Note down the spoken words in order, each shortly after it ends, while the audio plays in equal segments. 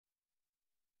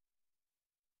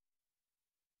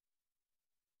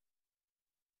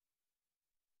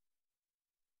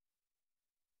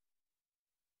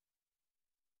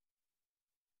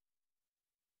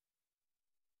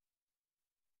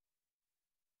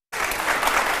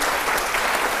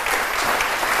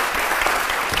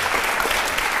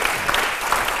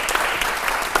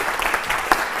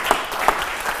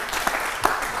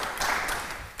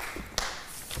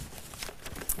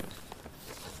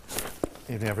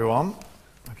everyone.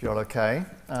 Hope you're all okay.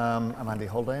 I'm Andy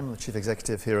Holday. I'm the Chief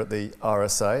Executive here at the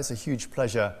RSA. It's a huge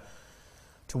pleasure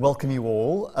to welcome you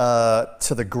all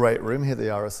to the great room here at the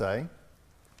RSA,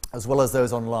 as well as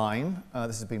those online.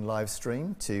 This has been live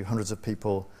streamed to hundreds of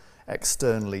people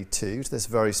externally to this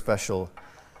very special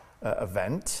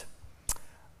event.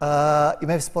 You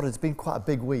may have spotted it's been quite a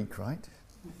big week, right?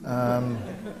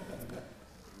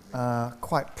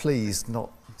 Quite pleased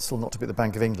still not to be at the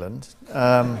Bank of England.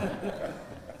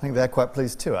 I think they're quite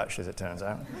pleased too, actually, as it turns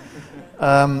out.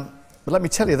 But let me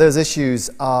tell you, those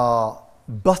issues are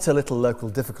but a little local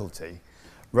difficulty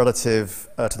relative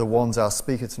to the ones our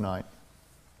speaker tonight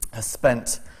has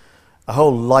spent a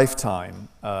whole lifetime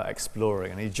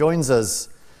exploring. And he joins us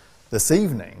this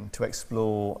evening to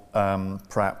explore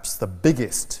perhaps the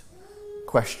biggest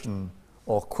question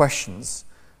or questions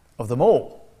of them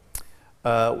all,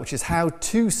 which is how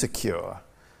to secure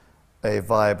a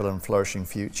viable and flourishing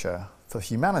future for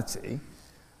humanity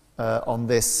on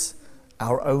this,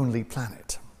 our only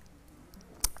planet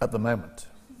at the moment.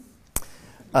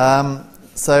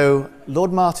 So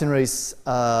Lord Martin Rees,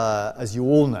 as you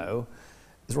all know,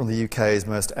 is one of the UK's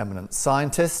most eminent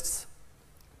scientists.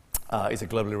 He's a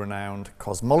globally renowned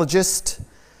cosmologist.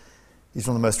 He's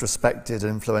one of the most respected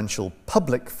and influential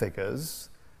public figures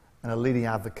and a leading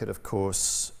advocate, of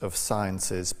course, of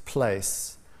science's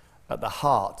place at the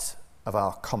heart of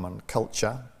our common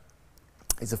culture.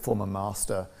 He's a former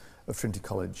Master of Trinity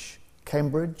College,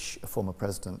 Cambridge, a former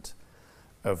President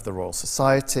of the Royal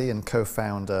Society and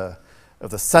co-founder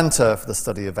of the Centre for the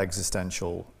Study of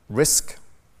Existential Risk.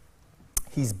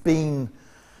 He's been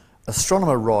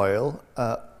Astronomer Royal,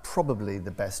 probably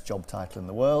the best job title in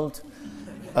the world,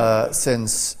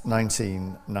 since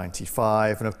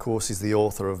 1995, and of course he's the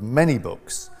author of many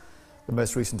books, the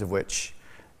most recent of which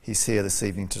he's here this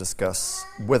evening to discuss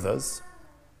with us.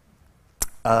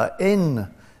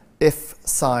 In If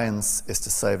Science is to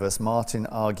Save Us, Martin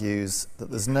argues that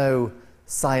there's no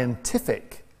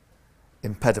scientific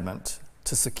impediment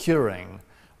to securing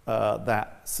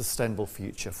that sustainable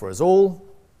future for us all.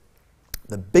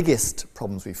 The biggest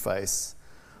problems we face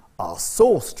are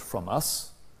sourced from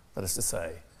us, that is to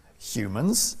say,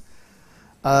 humans,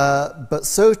 but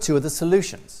so too are the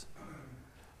solutions.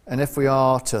 And if we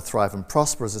are to thrive and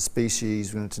prosper as a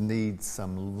species, we're going to need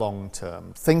some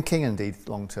long-term thinking, indeed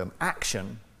long-term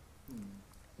action,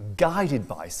 guided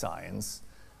by science,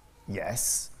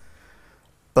 yes,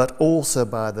 but also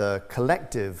by the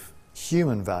collective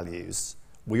human values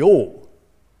we all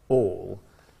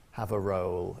have a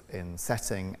role in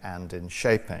setting and in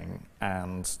shaping,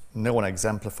 and no one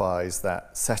exemplifies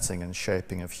that setting and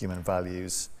shaping of human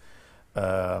values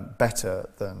better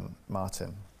than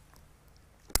Martin.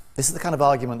 This is the kind of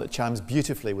argument that chimes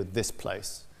beautifully with this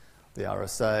place, the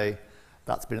RSA.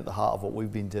 That's been at the heart of what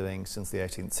we've been doing since the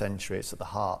 18th century. It's at the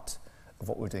heart of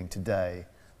what we're doing today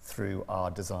through our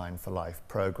Design for Life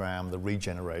programme, the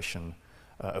regeneration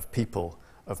of people,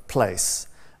 of place,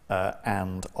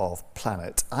 and of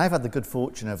planet. I've had the good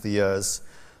fortune over the years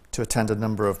to attend a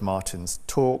number of Martin's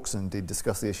talks and indeed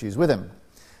discuss the issues with him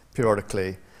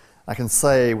periodically. I can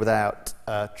say without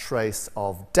a trace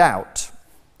of doubt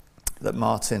that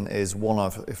Martin is one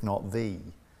of, if not the,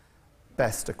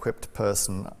 best equipped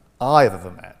person I've ever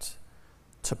met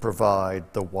to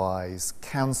provide the wise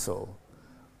counsel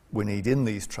we need in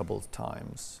these troubled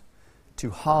times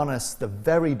to harness the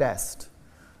very best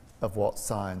of what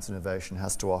science and innovation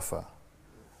has to offer,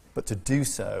 but to do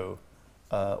so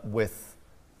with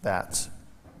that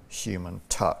human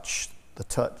touch. The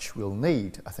touch we'll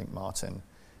need, I think, Martin,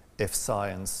 if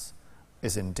science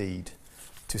is indeed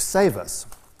to save us.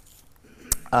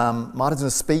 Martin's going to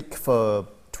speak for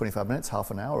 25 minutes,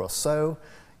 half an hour or so,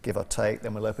 give or take.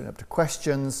 Then we'll open it up to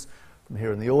questions from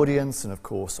here in the audience and, of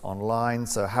course, online.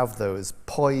 So have those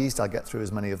poised. I'll get through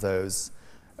as many of those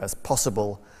as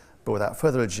possible. But without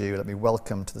further ado, let me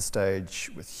welcome to the stage,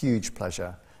 with huge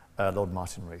pleasure, Lord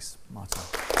Martin Rees. Martin.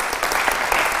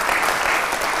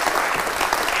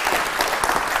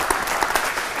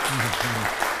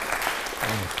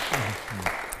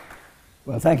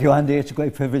 Well, thank you, Andy. It's a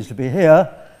great privilege to be here.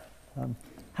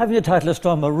 Having the title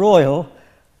Astronomer Royal,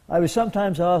 I was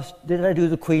sometimes asked, did I do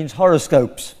the Queen's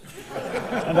horoscopes?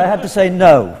 And I had to say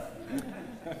no.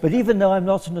 But even though I'm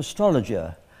not an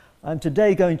astrologer, I'm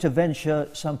today going to venture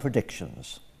some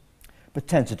predictions, but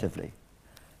tentatively,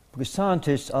 because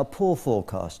scientists are poor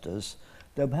forecasters,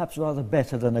 though perhaps rather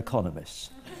better than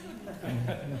economists.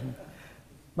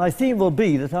 My theme will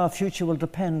be that our future will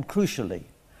depend crucially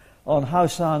on how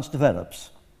science develops,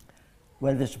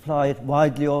 whether it's applied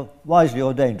wisely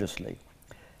or dangerously,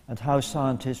 and how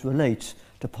scientists relate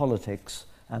to politics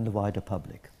and the wider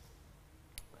public.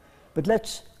 But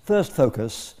let's first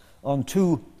focus on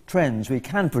two trends we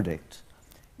can predict,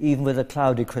 even with a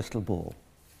cloudy crystal ball.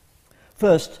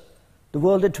 First, the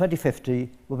world in 2050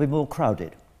 will be more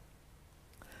crowded.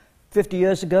 50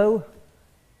 years ago,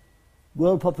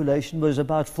 world population was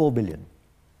about 4 billion.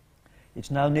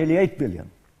 It's now nearly 8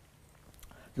 billion.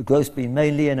 The growth being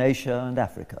mainly in Asia and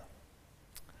Africa.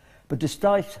 But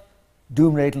despite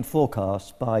doom-laden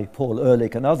forecasts by Paul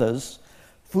Ehrlich and others,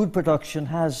 food production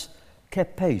has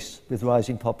kept pace with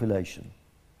rising population.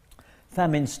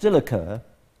 Famines still occur,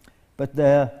 but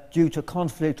they're due to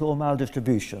conflict or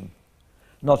maldistribution,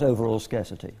 not overall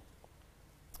scarcity.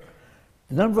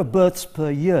 The number of births per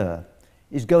year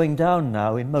is going down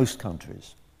now in most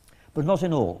countries, but not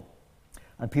in all,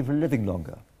 and people are living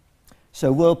longer.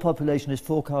 So world population is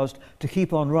forecast to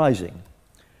keep on rising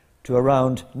to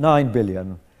around 9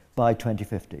 billion by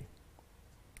 2050.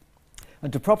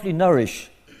 And to properly nourish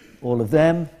all of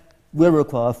them will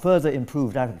require further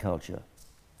improved agriculture,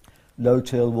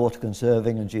 low-till,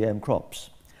 water-conserving and GM crops,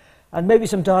 and maybe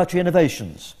some dietary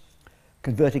innovations,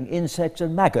 converting insects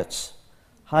and maggots,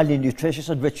 highly nutritious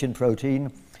and rich in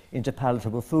protein, into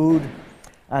palatable food,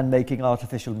 and making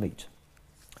artificial meat.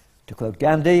 To quote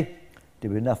Gandhi,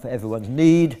 there be enough for everyone's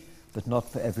need, but not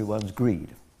for everyone's greed.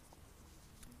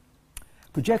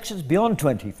 Projections beyond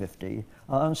 2050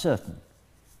 are uncertain.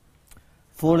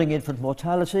 Falling infant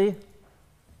mortality,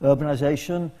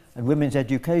 urbanization, and women's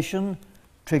education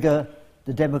trigger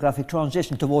the demographic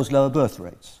transition towards lower birth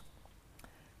rates.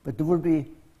 But there would be,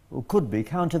 or could be,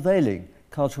 countervailing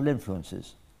cultural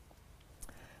influences.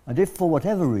 And if, for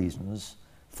whatever reasons,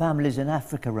 families in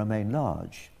Africa remain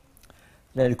large,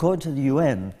 then according to the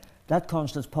UN, that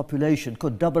continent's population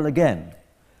could double again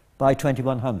by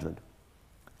 2100,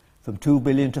 from 2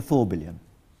 billion to 4 billion,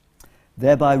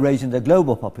 thereby raising the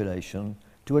global population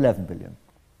to 11 billion.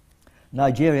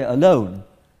 Nigeria alone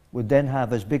would then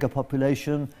have as big a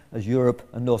population as Europe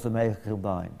and North America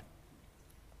combined.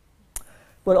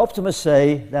 Well, optimists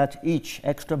say that each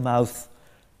extra mouth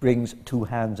brings 2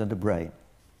 hands and a brain.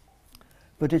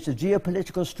 But it's the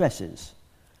geopolitical stresses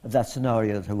of that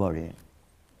scenario that are worrying.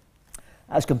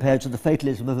 As compared to the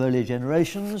fatalism of earlier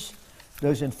generations,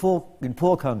 those in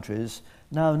poor countries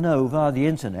now know via the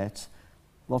internet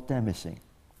what they're missing.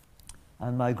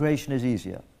 And migration is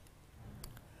easier.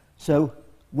 So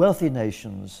wealthy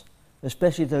nations,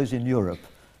 especially those in Europe,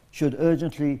 should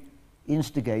urgently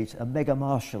instigate a mega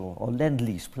Marshall or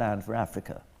Lend-Lease plan for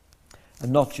Africa,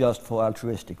 and not just for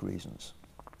altruistic reasons.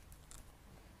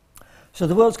 So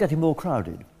the world's getting more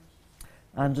crowded,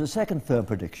 and the second firm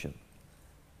prediction,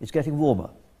 it's getting warmer.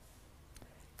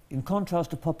 In contrast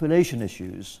to population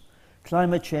issues,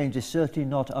 climate change is certainly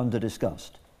not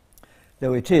under-discussed,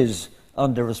 though it is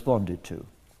under-responded to.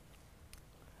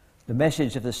 The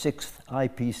message of the 6th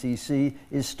IPCC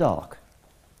is stark.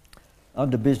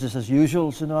 Under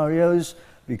business-as-usual scenarios,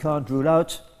 we can't rule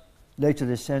out, later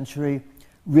this century,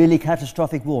 really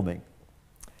catastrophic warming,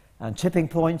 and tipping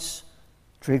points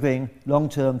triggering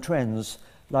long-term trends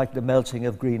like the melting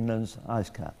of Greenland's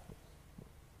ice cap.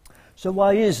 So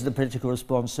why is the political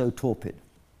response so torpid?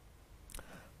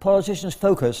 Politicians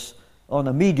focus on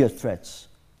immediate threats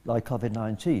like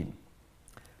COVID-19,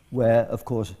 where, of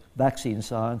course, vaccine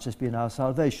science has been our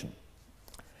salvation.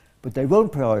 But they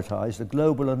won't prioritise the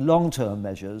global and long-term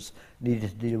measures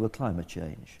needed to deal with climate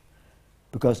change,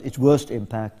 because its worst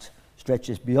impact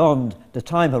stretches beyond the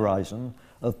time horizon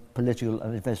of political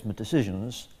and investment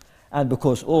decisions, and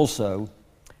because also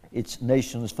it's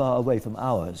nations far away from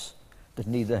ours that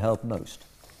need their help most.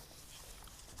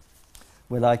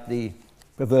 We're like the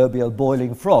proverbial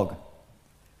boiling frog,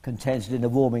 contented in a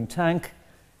warming tank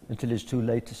until it's too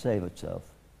late to save itself.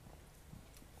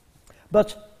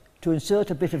 But to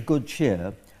insert a bit of good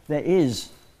cheer, there is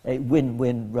a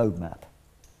win-win roadmap.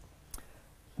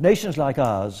 Nations like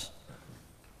ours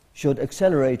should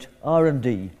accelerate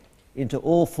R&D into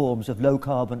all forms of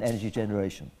low-carbon energy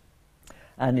generation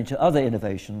and into other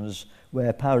innovations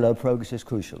where parallel progress is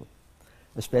crucial,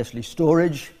 especially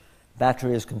storage,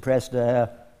 batteries, compressed air,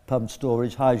 pumped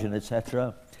storage, hydrogen,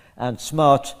 etc., and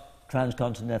smart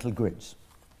transcontinental grids.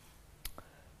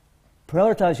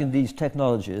 Prioritizing these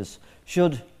technologies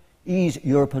should ease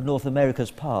Europe and North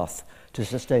America's path to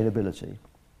sustainability.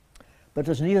 But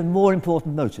there's an even more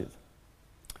important motive.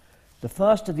 The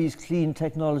faster these clean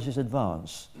technologies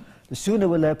advance, the sooner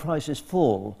will their prices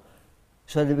fall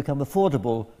so they become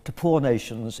affordable to poor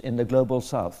nations in the global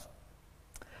south.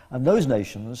 And those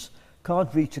nations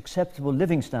can't reach acceptable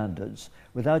living standards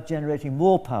without generating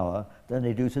more power than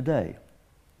they do today.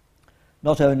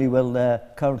 Not only will their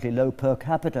currently low per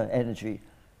capita energy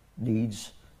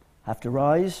needs have to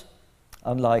rise,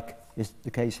 unlike is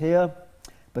the case here,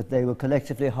 but they will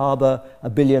collectively harbour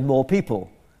 1 billion more people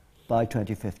by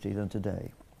 2050 than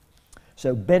today.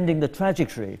 So bending the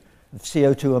trajectory of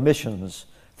CO2 emissions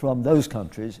from those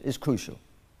countries is crucial.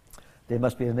 They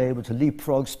must be enabled to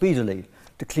leapfrog speedily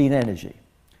to clean energy,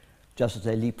 just as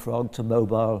they leapfrog to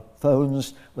mobile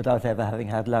phones without ever having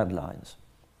had landlines.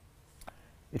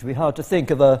 It would be hard to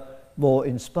think of a more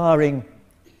inspiring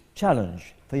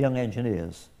challenge for young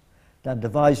engineers than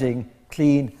devising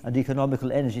clean and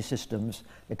economical energy systems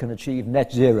that can achieve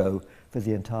net zero for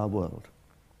the entire world.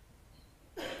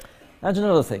 And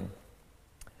another thing,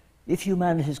 if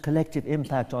humanity's collective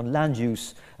impact on land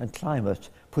use and climate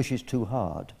pushes too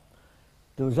hard,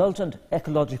 the resultant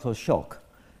ecological shock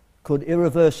could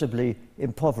irreversibly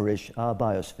impoverish our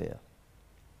biosphere.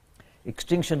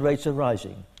 Extinction rates are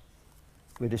rising.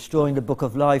 We're destroying the book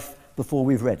of life before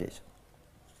we've read it.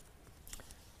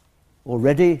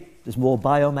 Already, there's more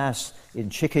biomass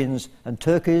in chickens and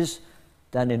turkeys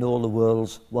than in all the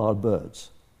world's wild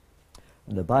birds.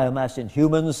 And the biomass in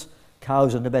humans,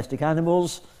 cows and domestic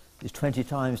animals is 20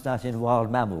 times that in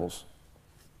wild mammals.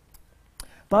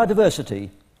 Biodiversity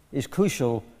is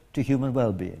crucial to human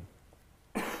well-being.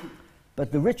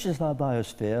 But the richness of our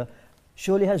biosphere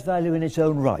surely has value in its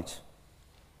own right.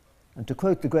 And to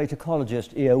quote the great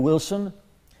ecologist E.O. Wilson,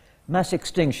 mass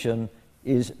extinction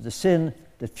is the sin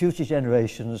that future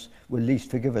generations will least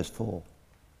forgive us for.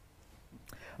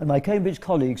 And my Cambridge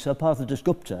colleague, Sir Partha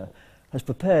Dasgupta, has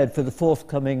prepared for the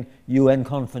forthcoming UN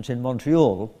conference in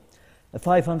Montreal a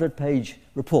 500-page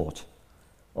report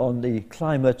on the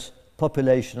climate,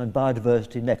 population and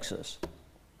biodiversity nexus.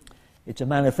 It's a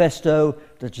manifesto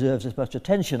that deserves as much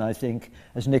attention, I think,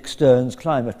 as Nick Stern's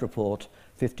climate report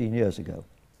 15 years ago.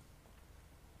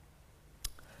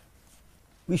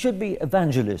 We should be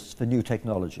evangelists for new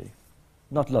technology,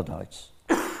 not Luddites.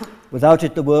 Without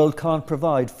it, the world can't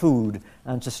provide food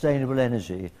and sustainable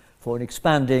energy for an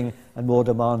expanding and more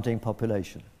demanding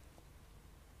population.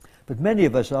 But many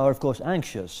of us are, of course,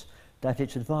 anxious that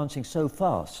it's advancing so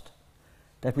fast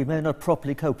that we may not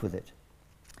properly cope with it,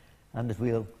 and that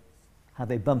we'll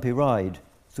have a bumpy ride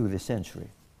through this century.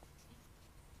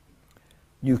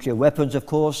 Nuclear weapons, of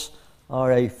course,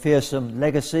 are a fearsome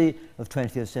legacy of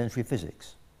 20th century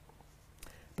physics.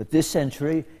 But this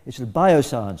century, it's the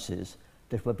biosciences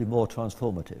that will be more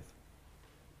transformative.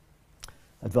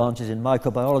 Advances in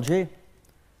microbiology,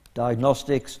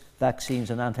 diagnostics, vaccines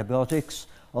and antibiotics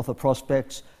offer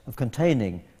prospects of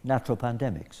containing natural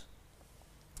pandemics.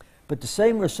 But the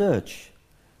same research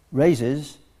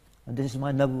raises, and this is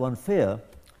my number one fear,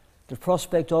 the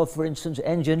prospect of, for instance,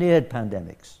 engineered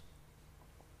pandemics.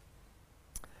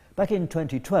 Back in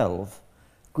 2012,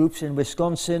 groups in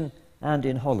Wisconsin and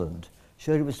in Holland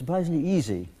showed it was surprisingly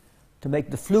easy to make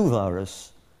the flu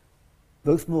virus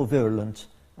both more virulent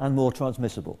and more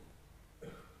transmissible.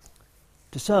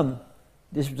 To some,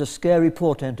 this was a scary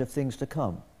portent of things to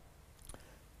come,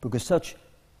 because such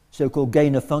so-called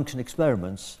gain-of-function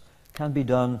experiments can be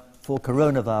done for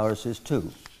coronaviruses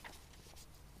too.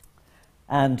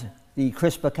 And the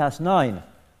CRISPR-Cas9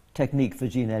 technique for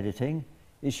gene editing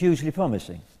is hugely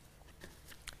promising.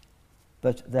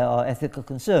 But there are ethical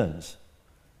concerns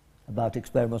about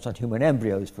experiments on human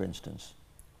embryos, for instance,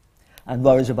 and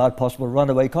worries about possible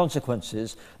runaway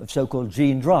consequences of so-called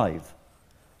gene drive,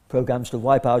 programs to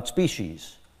wipe out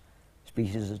species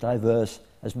as diverse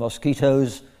as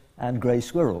mosquitoes and grey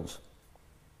squirrels.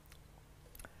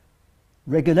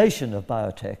 Regulation of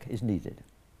biotech is needed.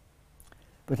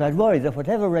 But I'd worry that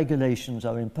whatever regulations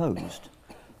are imposed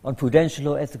on prudential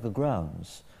or ethical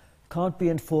grounds can't be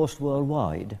enforced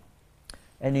worldwide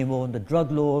any more than the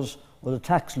drug laws or the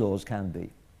tax laws can be.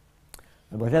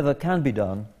 And whatever can be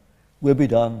done will be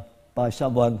done by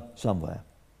someone somewhere.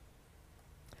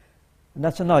 And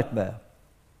that's a nightmare.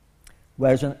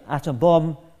 Whereas an atom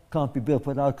bomb can't be built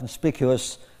without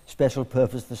conspicuous special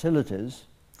purpose facilities,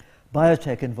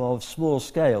 biotech involves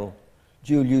small-scale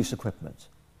dual-use equipment.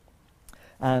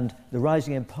 And the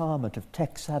rising empowerment of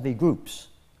tech-savvy groups,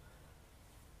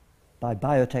 by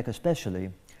biotech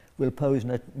especially, will pose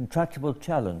an intractable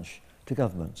challenge to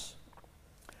governments.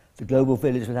 The global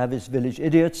village will have its village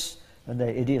idiots, and their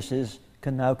idiocies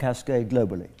can now cascade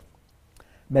globally.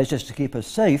 Measures to keep us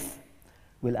safe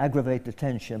will aggravate the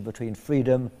tension between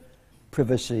freedom,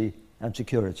 privacy, and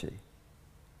security.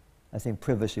 I think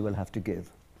privacy will have to give.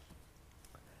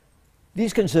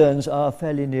 These concerns are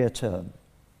fairly near term,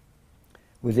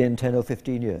 within 10 or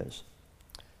 15 years.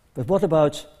 But what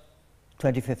about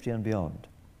 2050 and beyond?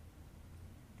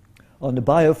 On the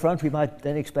bio front, we might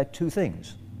then expect two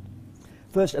things.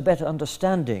 First, a better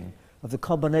understanding of the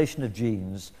combination of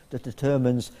genes that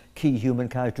determines key human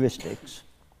characteristics,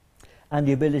 and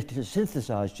the ability to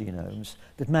synthesize genomes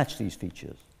that match these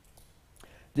features.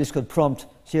 This could prompt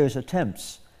serious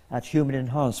attempts at human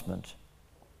enhancement.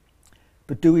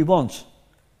 But do we want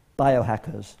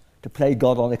biohackers to play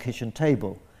God on the kitchen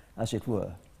table, as it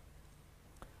were?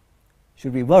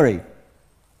 Should we worry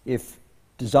if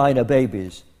designer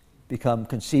babies become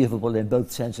conceivable in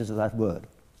both senses of that word?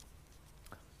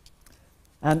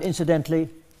 And incidentally,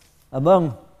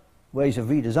 among ways of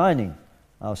redesigning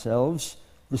ourselves,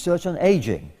 research on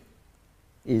aging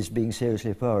is being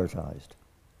seriously prioritized.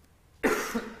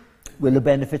 Will the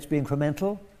benefits be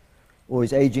incremental, or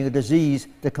is aging a disease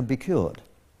that can be cured?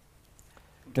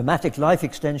 Dramatic life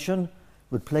extension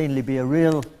would plainly be a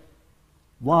real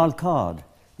wild card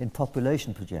in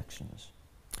population projections,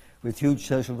 with huge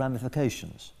social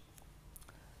ramifications,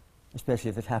 especially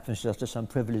if it happens just to some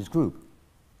privileged group.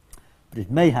 But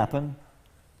it may happen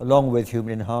along with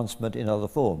human enhancement in other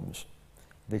forms,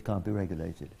 if it can't be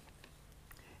regulated.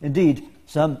 Indeed,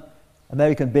 some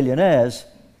American billionaires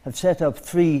have set up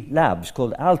 3 labs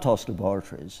called Altos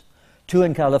laboratories, 2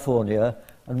 in California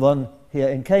and 1 here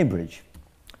in Cambridge,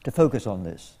 to focus on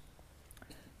this.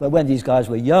 But when these guys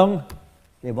were young,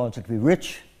 they wanted to be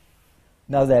rich.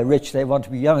 Now they're rich, they want to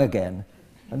be young again,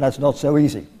 and that's not so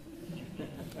easy.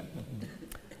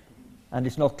 And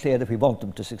it's not clear that we want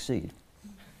them to succeed.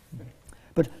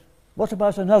 But what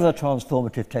about another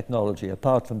transformative technology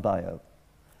apart from bio?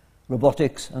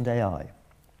 Robotics and AI.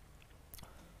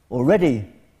 Already,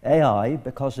 AI,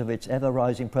 because of its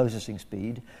ever-rising processing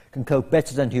speed, can cope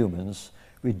better than humans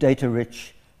with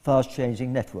data-rich,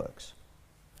 fast-changing networks,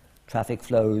 traffic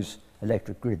flows,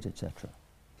 electric grids, etc.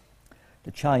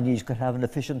 The Chinese could have an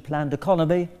efficient planned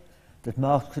economy that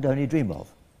Marx could only dream of.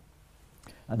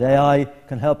 And AI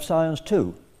can help science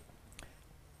too,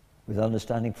 with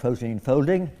understanding protein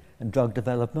folding and drug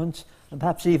development, and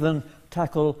perhaps even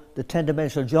tackle the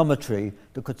 10-dimensional geometry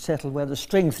that could settle whether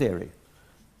string theory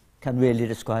can really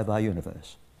describe our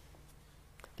universe.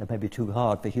 That may be too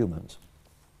hard for humans.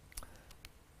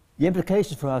 The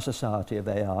implications for our society of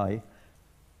AI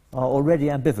are already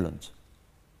ambivalent.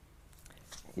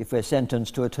 If we're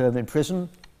sentenced to a term in prison,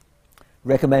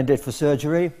 recommended for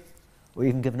surgery, or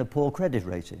even given a poor credit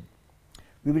rating,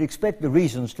 we would expect the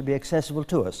reasons to be accessible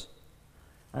to us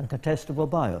and contestable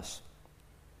by us.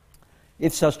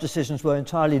 If such decisions were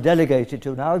entirely delegated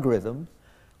to an algorithm,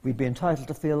 we'd be entitled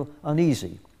to feel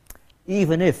uneasy,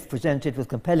 even if presented with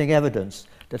compelling evidence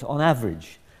that on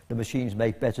average the machines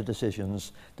make better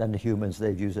decisions than the humans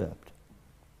they've usurped.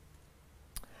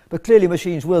 But clearly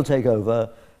machines will take over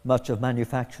much of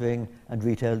manufacturing and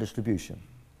retail distribution,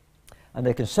 and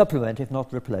they can supplement, if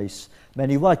not replace,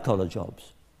 many white-collar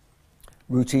jobs.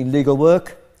 Routine legal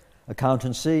work,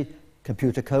 accountancy,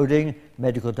 computer coding,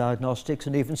 medical diagnostics,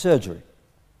 and even surgery.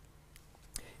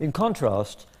 In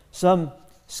contrast, some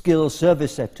skilled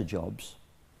service sector jobs,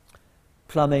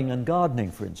 plumbing and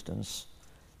gardening, for instance,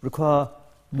 require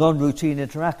non-routine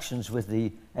interactions with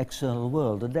the external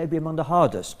world, and they'd be among the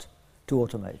hardest to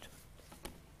automate.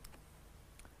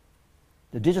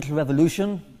 The digital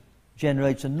revolution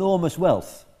generates enormous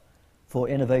wealth for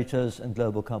innovators and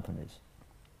global companies.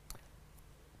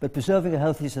 But preserving a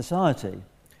healthy society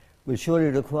will surely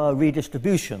require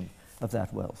redistribution of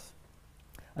that wealth.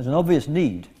 And an obvious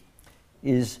need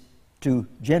is to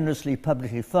generously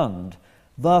publicly fund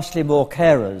vastly more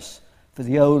carers for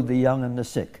the old, the young and the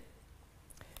sick.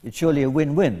 It's surely a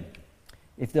win-win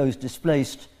if those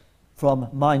displaced from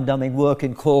mind-numbing work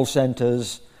in call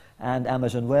centres and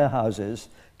Amazon warehouses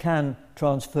can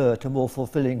transfer to more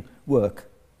fulfilling work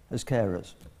as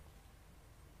carers.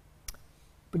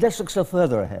 But let's look still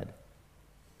further ahead.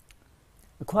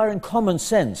 Acquiring common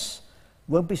sense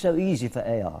won't be so easy for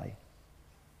AI.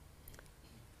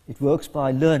 It works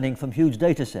by learning from huge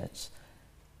data sets,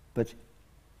 but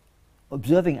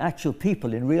observing actual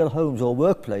people in real homes or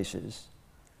workplaces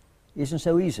isn't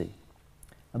so easy.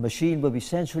 A machine will be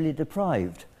sensorily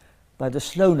deprived by the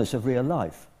slowness of real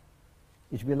life.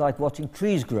 It will be like watching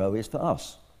trees grow is for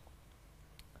us.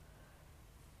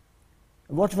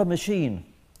 What if a machine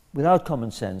without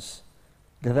common sense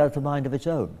developed a mind of its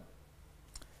own?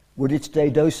 Would it stay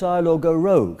docile or go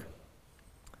rogue?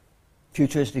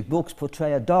 Futuristic books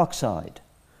portray a dark side,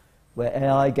 where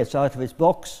AI gets out of its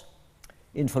box,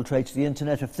 infiltrates the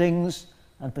Internet of Things,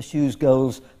 and pursues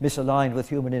goals misaligned with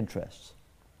human interests.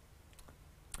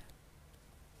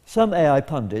 Some AI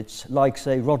pundits, like,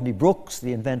 say, Rodney Brooks,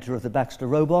 the inventor of the Baxter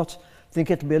robot, think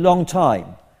it'll be a long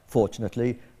time,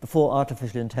 fortunately, before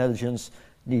artificial intelligence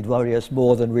need worry us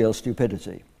more than real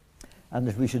stupidity, and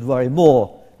that we should worry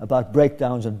more about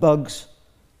breakdowns and bugs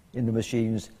in the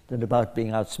machines than about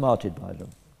being outsmarted by them.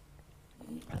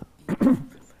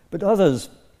 But others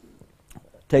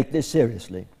take this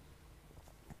seriously.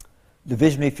 The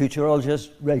visionary futurologist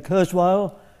Ray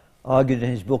Kurzweil argued in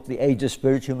his book The Age of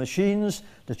Spiritual Machines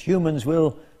that humans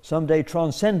will someday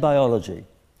transcend biology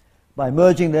by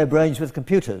merging their brains with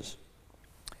computers.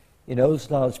 In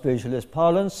old-style spiritualist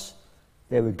parlance,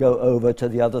 they would go over to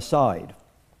the other side.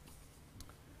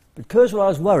 But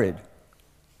Kurzweil is worried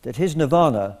that his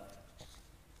nirvana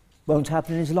won't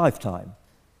happen in his lifetime.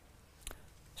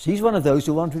 So he's one of those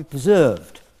who want to be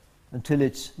preserved until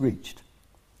it's reached.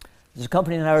 There's a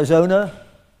company in Arizona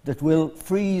that will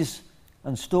freeze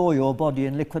and store your body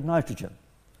in liquid nitrogen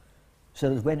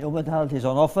so that when your mortality is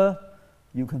on offer,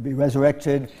 you can be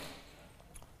resurrected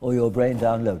or your brain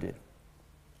downloaded.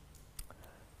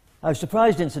 I was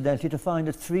surprised, incidentally, to find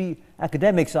that 3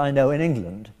 academics I know in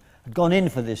England had gone in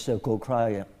for this so-called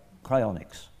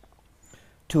cryonics.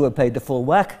 2 had paid the full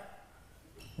whack.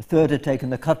 The 3rd had taken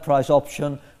the cut-price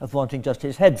option of wanting just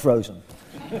his head frozen.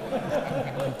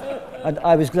 And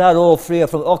I was glad all 3 are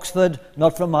from Oxford,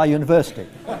 not from my university.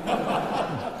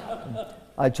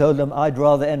 I told them I'd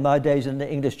rather end my days in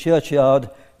the English churchyard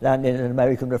than in an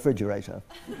American refrigerator.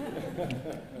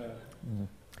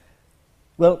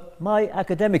 Well, my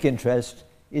academic interest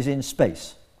is in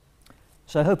space,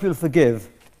 so I hope you'll forgive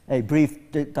a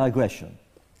brief digression.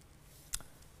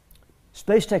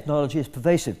 Space technology is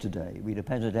pervasive today. We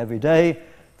depend on it every day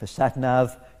for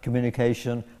sat-nav,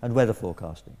 communication, and weather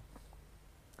forecasting.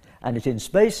 And it's in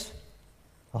space,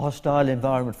 a hostile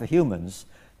environment for humans,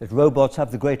 that robots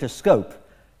have the greatest scope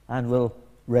and will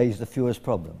raise the fewest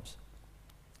problems.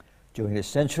 During this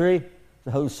century,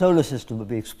 the whole solar system will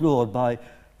be explored by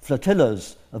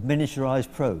flotillas of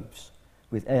miniaturized probes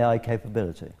with AI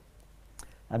capability.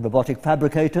 And robotic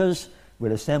fabricators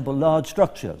will assemble large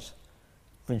structures,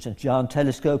 for instance, giant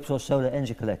telescopes or solar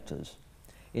energy collectors,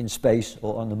 in space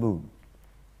or on the moon.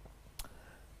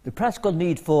 The practical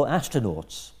need for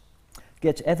astronauts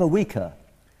gets ever weaker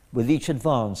with each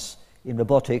advance in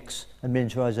robotics and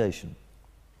miniaturization.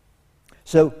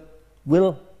 So,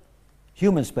 will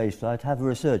human spaceflight have a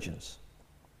resurgence?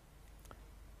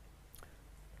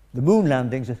 The moon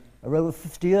landings are over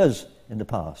 50 years in the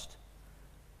past.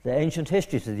 They're ancient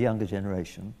history to the younger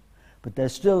generation, but they're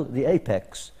still the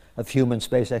apex of human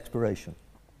space exploration.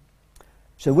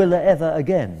 So will there ever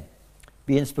again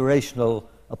be inspirational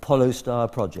Apollo-style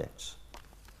projects?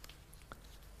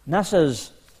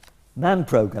 NASA's manned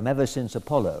program, ever since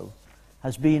Apollo,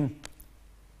 has been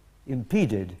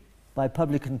impeded by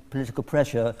public and political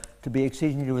pressure to be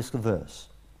exceedingly risk-averse.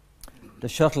 The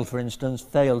shuttle, for instance,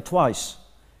 failed twice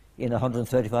in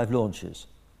 135 launches,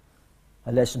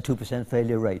 a less than 2%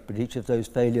 failure rate, but each of those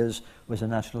failures was a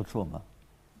national trauma.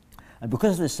 And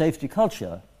because of this safety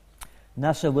culture,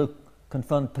 NASA will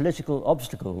confront political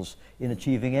obstacles in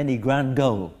achieving any grand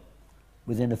goal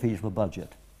within a feasible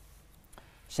budget.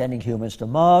 Sending humans to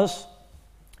Mars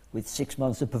with 6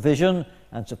 months of provision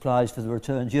and supplies for the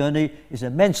return journey is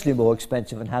immensely more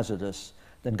expensive and hazardous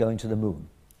than going to the moon.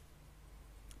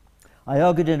 I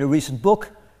argued in a recent book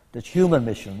that human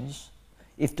missions,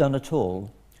 if done at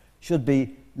all, should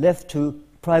be left to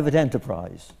private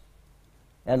enterprise,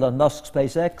 Elon Musk's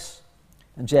SpaceX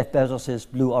and Jeff Bezos's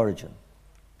Blue Origin.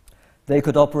 They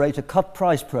could operate a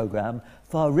cut-price program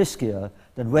far riskier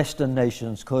than Western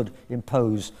nations could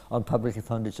impose on publicly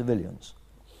funded civilians.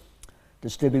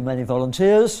 There'd still be many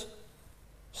volunteers,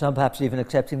 some perhaps even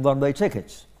accepting one-way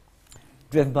tickets,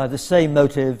 driven by the same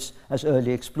motives as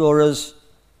early explorers,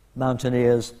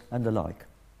 mountaineers, and the like.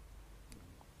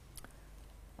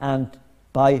 And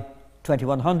by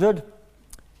 2100,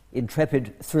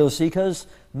 intrepid thrill seekers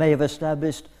may have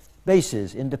established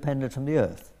bases independent from the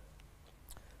Earth.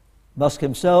 Musk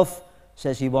himself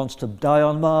says he wants to die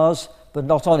on Mars, but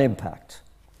not on impact.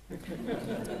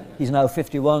 He's now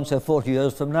 51, so 40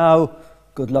 years from now,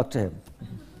 good luck to him.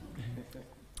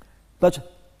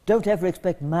 But don't ever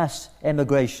expect mass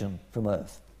emigration from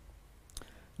Earth.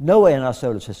 Nowhere in our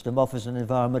solar system offers an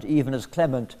environment even as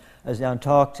clement as the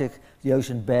Antarctic, the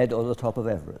ocean bed, or the top of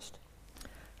Everest.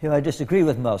 Here I disagree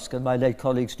with Musk and my late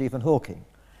colleague Stephen Hawking.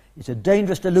 It's a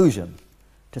dangerous delusion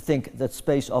to think that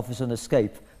space offers an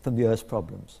escape from the Earth's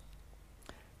problems.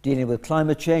 Dealing with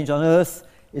climate change on Earth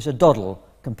is a doddle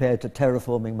compared to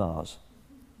terraforming Mars.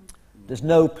 There's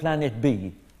no planet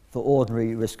B for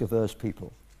ordinary risk-averse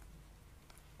people.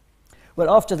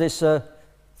 Well, after this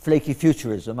flaky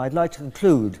futurism, I'd like to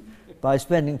conclude by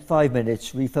spending 5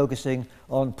 minutes refocusing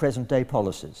on present-day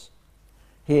policies,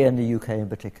 here in the UK in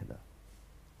particular.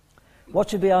 What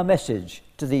should be our message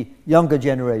to the younger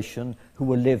generation who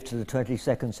will live to the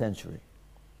 22nd century?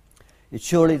 It's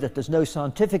surely that there's no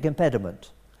scientific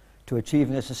impediment to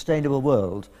achieving a sustainable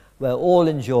world where all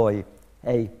enjoy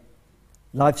a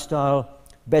lifestyle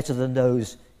better than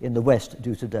those in the West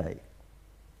do today.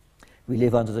 We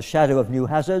live under the shadow of new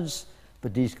hazards,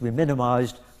 but these can be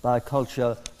minimized by a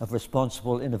culture of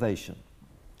responsible innovation,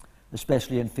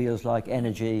 especially in fields like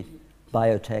energy,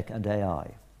 biotech, and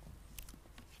AI.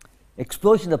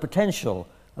 Exploiting the potential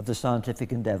of the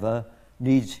scientific endeavor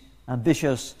needs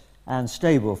ambitious and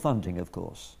stable funding, of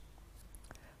course.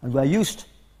 And we're used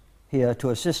here to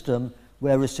a system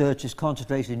where research is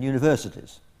concentrated in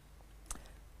universities.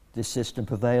 This system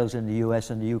prevails in the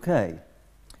US and the UK,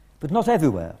 but not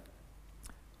everywhere.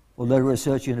 Although a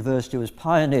research university was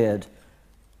pioneered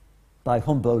by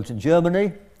Humboldt in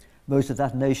Germany, most of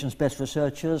that nation's best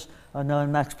researchers are now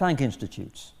in Max Planck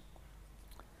Institutes.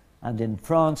 And in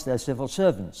France, they're civil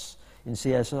servants in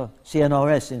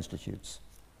CNRS institutes.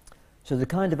 So the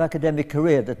kind of academic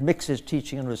career that mixes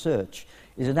teaching and research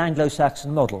is an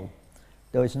Anglo-Saxon model,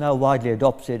 though it's now widely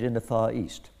adopted in the Far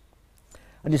East.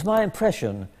 And it's my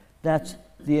impression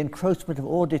that the encroachment of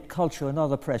audit culture and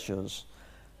other pressures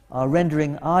are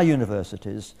rendering our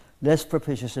universities less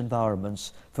propitious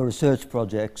environments for research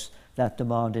projects that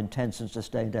demand intense and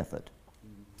sustained effort.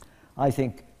 I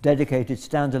think dedicated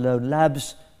standalone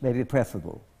labs may be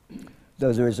preferable,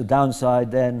 though there is a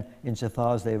downside then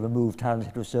insofar as they remove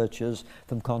talented researchers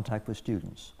from contact with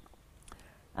students.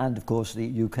 And of course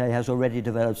the UK has already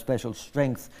developed special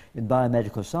strength in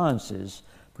biomedical sciences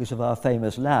because of our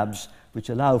famous labs which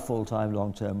allow full-time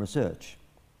long-term research,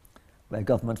 where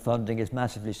government funding is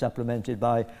massively supplemented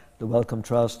by the Wellcome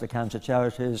Trust, the cancer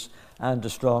charities, and a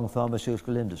strong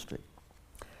pharmaceutical industry.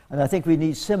 And I think we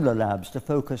need similar labs to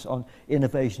focus on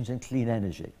innovations in clean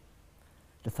energy.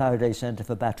 The Faraday Centre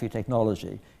for Battery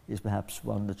Technology is perhaps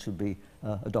one that should be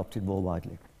adopted more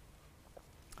widely.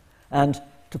 And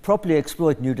to properly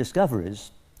exploit new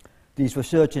discoveries, these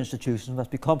research institutions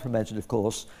must be complemented, of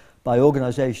course, by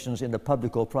organizations in the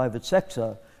public or private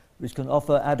sector which can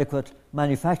offer adequate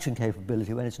manufacturing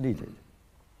capability when it's needed.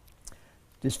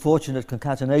 This fortunate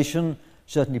concatenation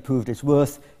certainly proved its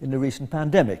worth in the recent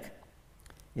pandemic,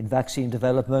 in vaccine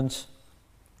development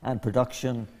and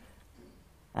production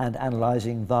and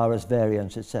analyzing virus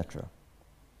variants, etc.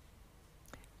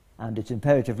 And it's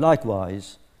imperative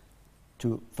likewise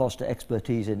to foster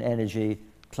expertise in energy,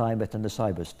 climate, and the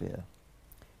cybersphere.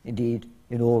 Indeed,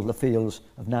 in all the fields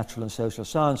of natural and social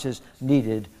sciences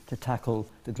needed to tackle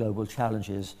the global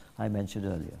challenges I mentioned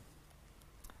earlier.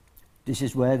 This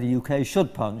is where the UK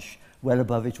should punch well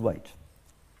above its weight.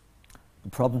 The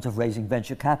problems of raising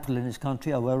venture capital in this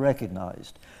country are well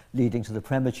recognized, leading to the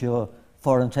premature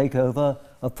foreign takeover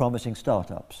of promising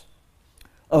startups.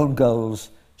 Own goals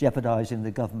jeopardizing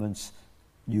the government's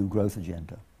new growth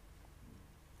agenda.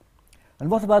 And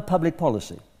what about public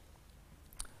policy?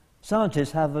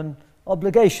 Scientists have an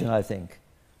obligation, I think,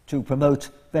 to promote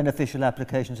beneficial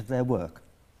applications of their work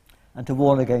and to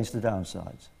warn against the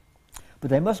downsides. But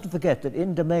they mustn't forget that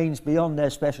in domains beyond their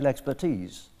special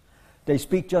expertise, they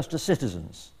speak just as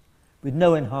citizens, with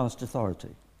no enhanced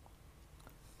authority.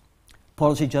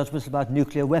 Policy judgments about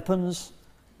nuclear weapons,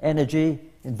 energy,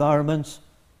 environment,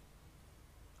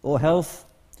 or health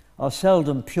are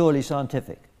seldom purely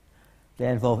scientific. They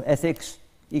involve ethics,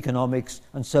 economics,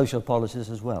 and social policies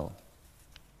as well.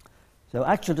 So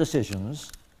actual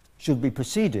decisions should be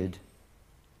preceded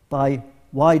by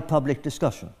wide public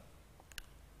discussion.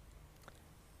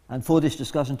 And for this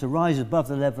discussion to rise above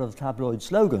the level of tabloid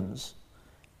slogans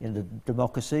in the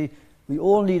democracy, we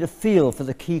all need a feel for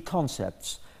the key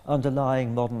concepts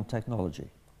underlying modern technology,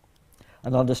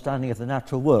 an understanding of the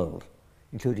natural world,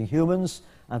 including humans,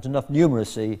 and enough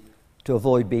numeracy to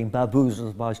avoid being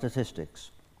bamboozled by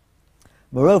statistics.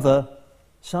 Moreover,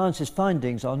 science's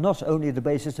findings are not only the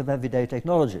basis of everyday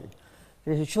technology,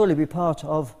 they should surely be part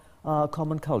of our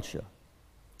common culture.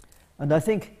 And I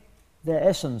think their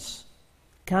essence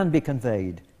can be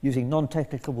conveyed using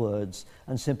non-technical words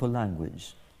and simple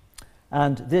language.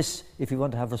 And this, if we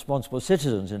want to have responsible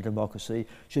citizens in democracy,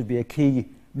 should be a key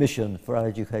mission for our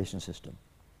education system.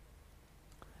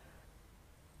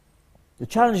 The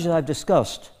challenges I've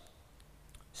discussed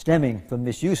stemming from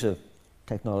misuse of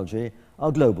technology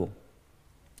are global.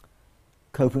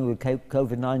 Coping with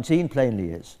COVID-19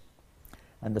 plainly is,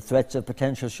 and the threats of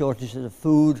potential shortages of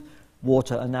food,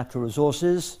 water and natural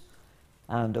resources,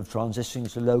 and of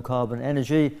transitioning to low-carbon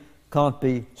energy can't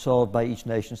be solved by each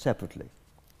nation separately.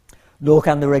 Nor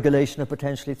can the regulation of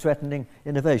potentially threatening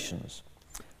innovations,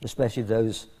 especially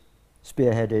those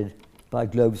spearheaded by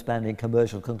globe-spanning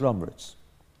commercial conglomerates.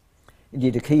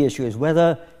 Indeed, a key issue is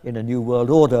whether, in a new world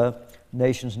order,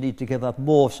 nations need to give up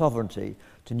more sovereignty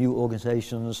to new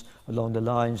organizations along the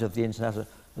lines of the International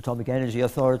Atomic Energy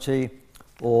Authority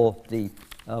or the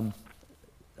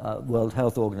World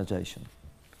Health Organization.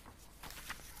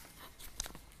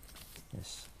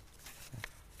 Yes,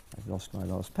 I've lost my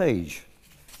last page.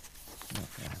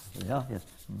 There we are, yes.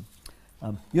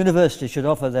 Universities should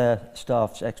offer their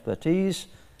staffs expertise,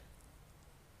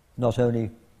 not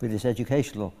only with this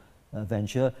educational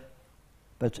venture,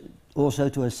 but also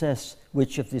to assess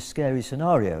which of these scary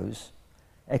scenarios,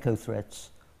 eco-threats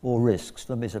or risks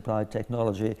for misapplied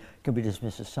technology, can be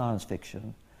dismissed as science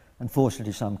fiction.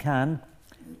 Unfortunately, some can,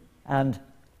 and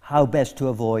how best to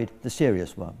avoid the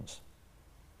serious ones.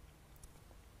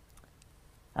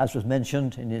 As was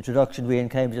mentioned in the introduction, we in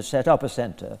Cambridge set up a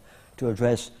centre to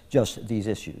address just these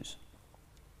issues.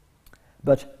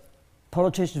 But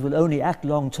politicians will only act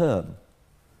long term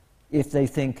if they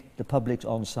think the public's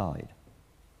on side.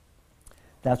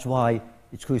 That's why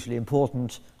it's crucially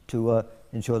important to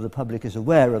ensure the public is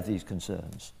aware of these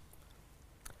concerns.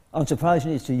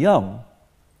 Unsurprisingly, it's the young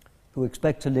who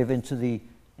expect to live into the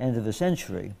end of the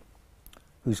century,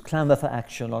 whose clamour for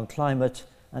action on climate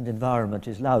and environment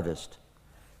is loudest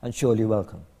and surely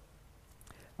welcome.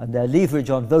 And their leverage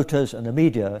on voters and the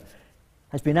media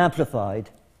has been amplified,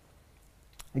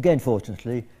 again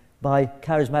fortunately, by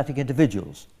charismatic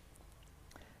individuals.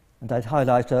 And I'd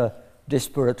highlight a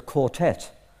disparate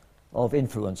quartet of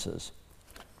influencers: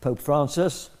 Pope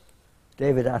Francis,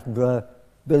 David Attenborough,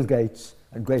 Bill Gates,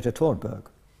 and Greta Thunberg.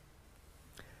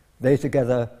 They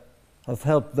together have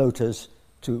helped voters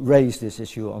to raise this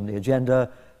issue on the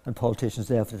agenda, and politicians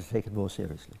therefore to take it more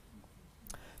seriously.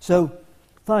 So,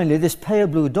 finally, this pale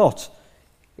blue dot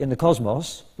in the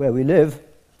cosmos where we live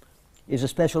is a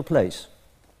special place.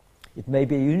 It may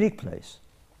be a unique place.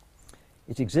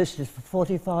 It existed for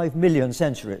 45 million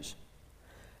centuries,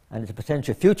 and its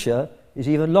potential future is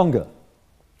even longer.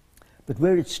 But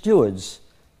we're its stewards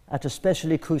at a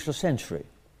especially crucial century.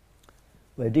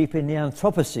 We're deep in the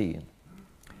Anthropocene,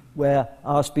 where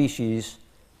our species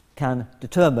can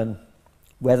determine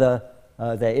whether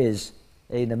there is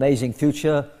an amazing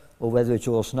future or whether it's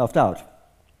all snuffed out.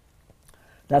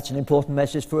 That's an important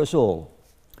message for us all.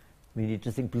 We need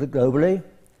to think globally,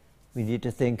 we need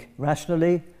to think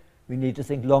rationally, we need to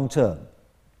think long term.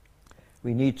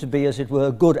 We need to be, as it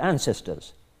were, good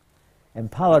ancestors,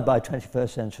 empowered by 21st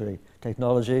century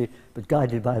technology, but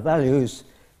guided by values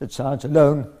that science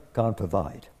alone can't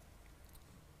provide.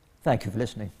 Thank you for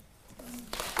listening.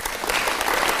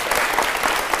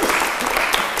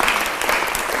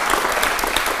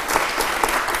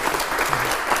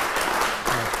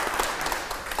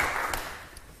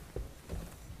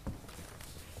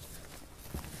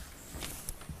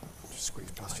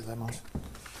 Squeeze past you there, Martin.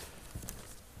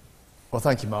 Well,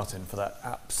 thank you, Martin, for that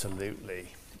absolutely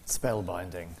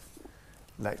spellbinding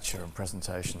lecture and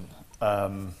presentation.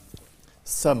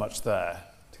 So much there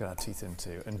to get our teeth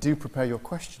into. And do prepare your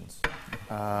questions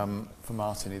for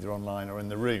Martin, either online or in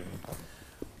the room.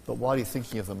 But while you're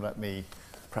thinking of them, let me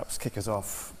perhaps kick us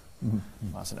off,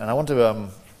 Martin. And I want to,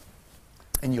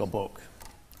 in your book,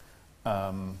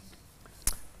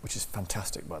 which is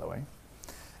fantastic, by the way,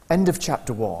 end of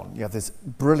chapter 1, you have this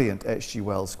brilliant H.G.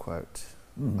 Wells quote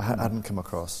I hadn't come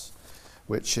across,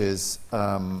 which is,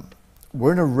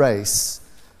 we're in a race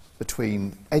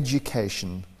between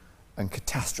education and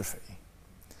catastrophe.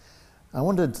 I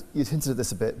wondered, you'd hinted at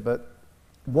this a bit, but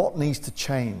what needs to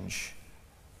change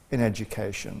in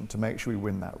education to make sure we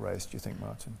win that race, do you think,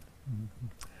 Martin?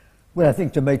 Well, I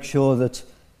think to make sure that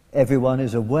everyone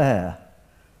is aware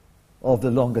of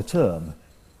the longer term.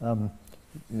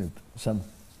 Some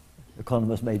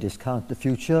economists may discount the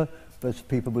future, but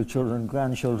people with children and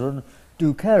grandchildren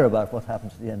do care about what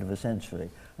happens at the end of a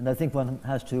century. And I think one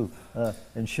has to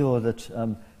ensure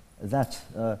that that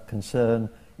concern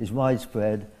is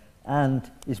widespread and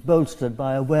is bolstered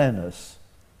by awareness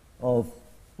of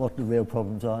what the real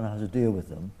problems are and how to deal with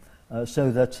them,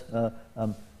 so that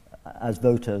as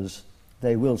voters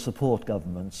they will support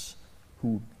governments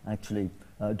who actually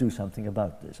do something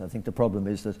about this. I think the problem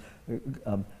is that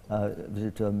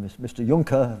Mr.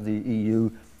 Juncker of the EU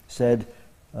said,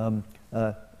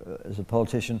 as a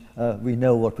politician, we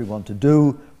know what we want to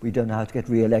do, we don't know how to get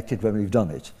re-elected when we've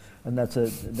done it. And that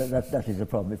is a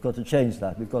problem. We've got to change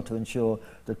that. We've got to ensure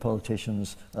that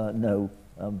politicians know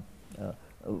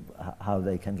how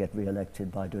they can get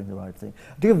re-elected by doing the right thing.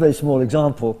 To give a very small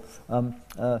example,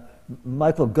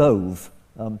 Michael Gove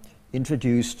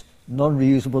introduced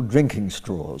non-reusable drinking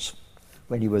straws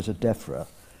when he was at DEFRA.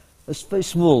 A very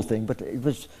small thing, but it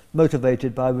was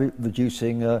motivated by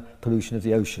reducing pollution of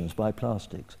the oceans by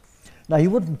plastics. Now, he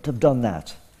wouldn't have done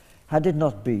that had it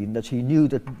not been that he knew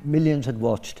that millions had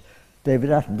watched David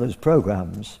Attenborough's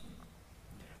programs,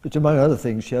 which among other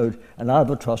things showed an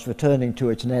albatross returning to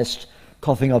its nest,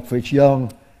 coughing up for its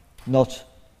young, not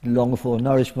long for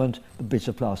nourishment, but bits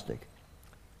of plastic.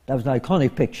 That was an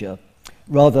iconic picture,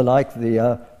 rather like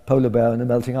the polar bear and the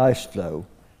melting ice flow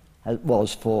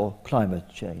was for climate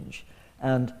change.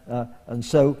 And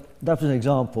so that was an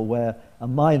example where a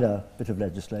minor bit of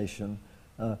legislation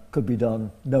could be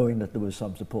done knowing that there was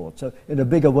some support. So in a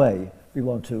bigger way, we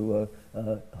want to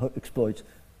exploit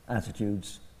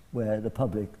attitudes where the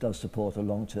public does support a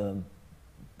long-term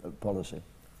policy.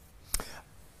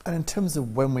 And in terms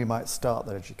of when we might start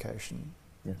that education,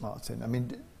 yes. Martin, I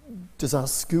mean, does our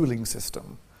schooling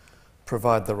system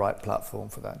provide the right platform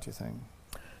for that, do you think?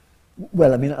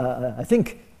 Well, I mean, I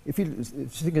think if you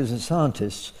think as a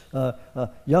scientist,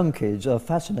 young kids are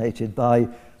fascinated by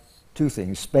two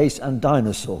things, space and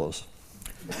dinosaurs.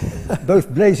 Both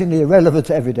blazingly irrelevant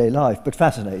to everyday life, but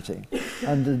fascinating.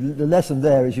 And the lesson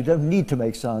there is you don't need to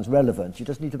make science relevant, you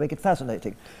just need to make it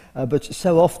fascinating. But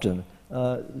so often,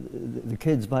 the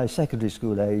kids by secondary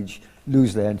school age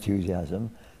lose their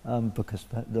enthusiasm because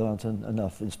there aren't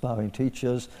enough inspiring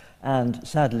teachers. And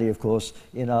sadly, of course,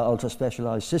 in our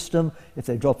ultra-specialised system, if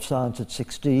they drop science at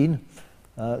 16,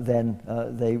 then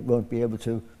they won't be able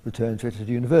to return to it at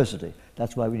university.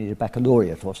 That's why we need a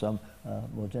baccalaureate or some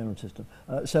more general system.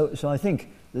 So I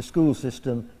think the school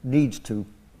system needs to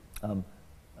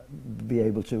be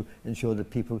able to ensure that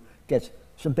people get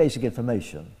some basic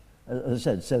information, as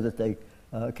I said, so that they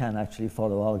can actually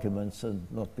follow arguments and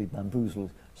not be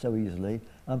bamboozled so easily.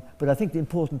 But I think the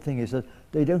important thing is that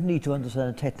they don't need to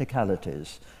understand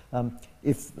technicalities.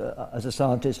 If, as a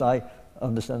scientist, I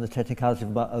understand the technicality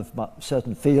of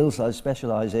certain fields I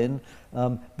specialise in,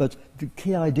 but the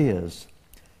key ideas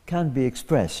can be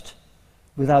expressed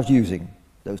without using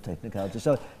those technicalities.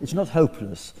 So it's not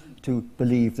hopeless to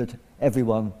believe that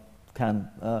everyone can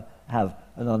have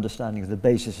an understanding of the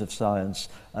basis of science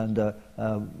and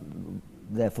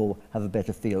therefore have a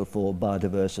better feel for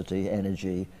biodiversity,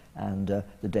 energy, and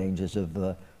the dangers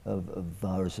of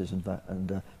viruses and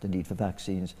the need for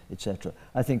vaccines, etc.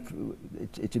 I think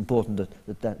it's important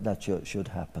that should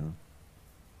happen.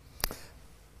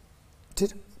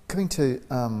 Coming to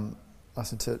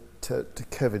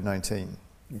COVID-19,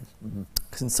 yes.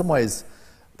 because in some ways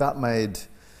that made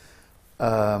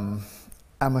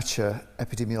amateur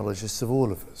epidemiologists of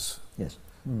all of us, yes,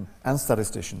 and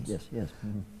statisticians. Yes, yes.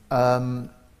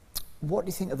 What do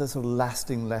you think are the sort of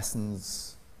lasting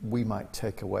lessons we might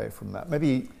take away from that?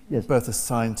 Maybe yes. both as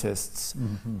scientists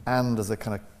and as a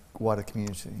kind of wider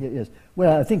community. Yes.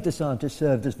 Well, I think the scientists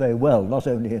served us very well, not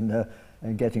only in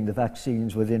getting the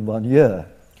vaccines within 1 year.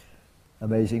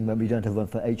 Amazing when we don't have one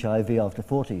for HIV after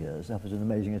 40 years. That was an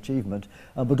amazing achievement.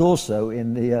 But also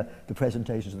in the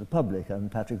presentations to the public,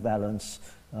 and Patrick Vallance,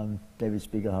 David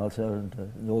Spiegelhalter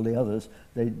and all the others,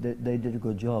 they did a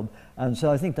good job. And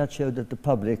so I think that showed that the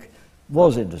public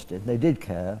was interested, they did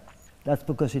care. That's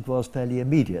because it was fairly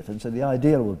immediate. And so the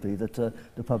ideal would be that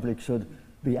the public should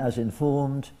be as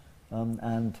informed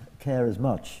and care as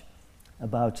much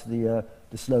about the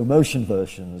slow motion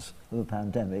versions of a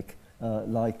pandemic,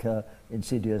 like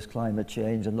insidious climate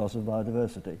change and loss of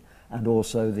biodiversity, and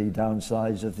also the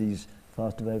downsides of these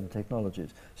fast developing technologies.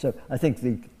 So I think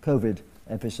the COVID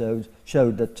episode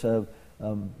showed that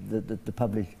the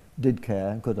public did care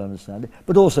and could understand it,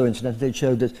 but also incidentally it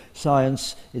showed that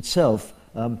science itself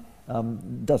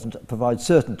doesn't provide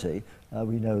certainty.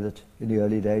 We know that in the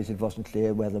early days it wasn't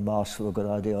clear whether masks were a good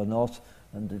idea or not,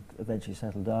 and it eventually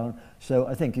settled down. So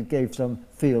I think it gave some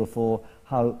feel for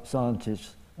how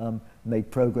scientists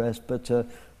make progress, but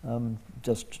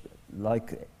just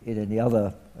like in any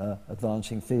other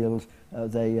advancing field,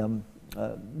 they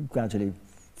gradually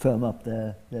firm up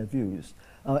their views.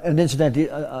 And incidentally,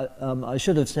 I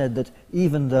should have said that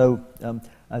even though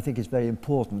I think it's very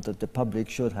important that the public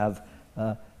should have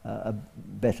a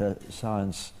better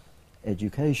science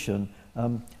education,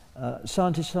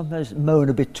 scientists sometimes moan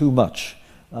a bit too much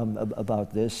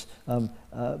about this,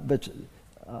 but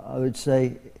I would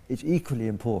say it's equally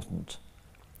important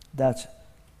that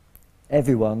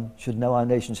everyone should know our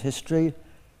nation's history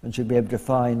and should be able to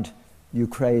find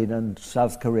Ukraine and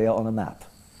South Korea on a map.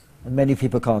 And many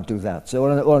people can't do that. So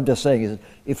what I'm just saying is that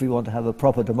if we want to have a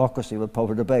proper democracy with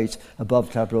proper debates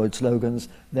above tabloid slogans,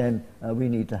 then we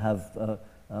need to have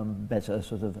better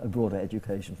sort of a broader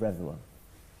education for everyone.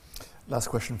 Last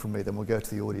question from me, then we'll go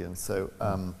to the audience. So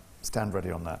stand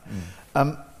ready on that.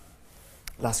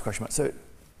 Last question. So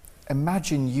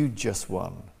imagine you just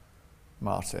won,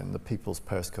 Martin, the People's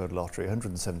Postcode Lottery,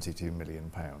 £172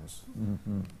 million.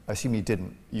 I assume you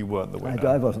didn't. You weren't the winner.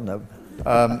 I wasn't, no.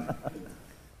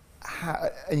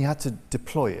 And you had to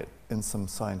deploy it in some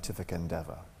scientific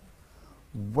endeavour.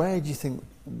 Where do you think,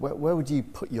 where would you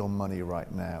put your money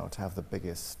right now to have the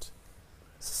biggest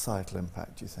societal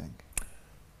impact, do you think?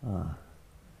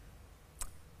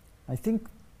 I think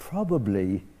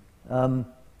probably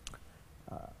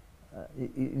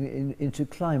into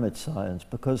climate science,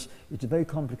 because it's a very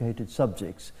complicated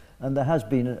subject, and there has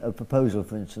been a proposal,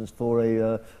 for instance, for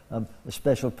a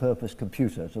special purpose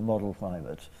computer to model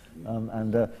climate,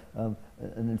 and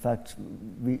in fact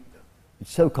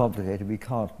it's so complicated we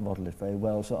can't model it very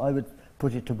well, so I would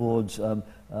put it towards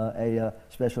a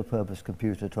special purpose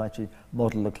computer to actually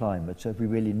model the climate, so if we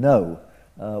really know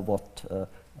what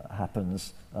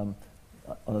happens on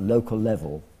a local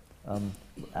level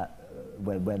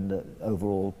when the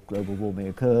overall global warming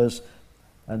occurs.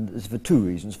 And it's for two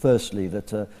reasons. Firstly,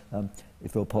 that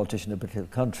if you're a politician in a particular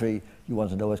country, you want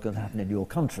to know what's going to happen in your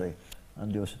country,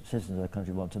 and your citizens of the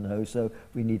country want to know, so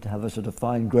we need to have a sort of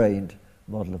fine-grained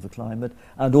model of the climate.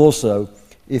 And also,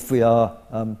 if we are,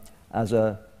 as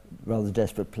a rather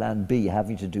desperate plan B,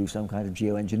 having to do some kind of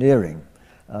geoengineering,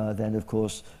 then of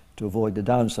course, to avoid the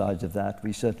downsides of that,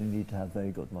 we certainly need to have very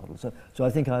good models. So I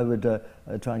think I would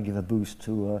try and give a boost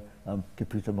to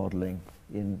computer modelling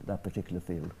in that particular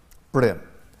field. Brilliant.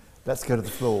 Let's go to the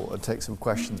floor and take some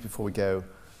questions before we go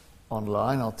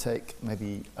online. I'll take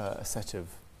maybe a set of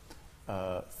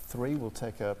three. We'll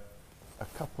take a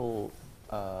couple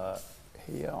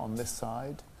here on this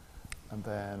side, and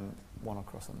then one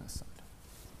across on this side.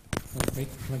 Okay,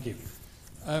 thank you.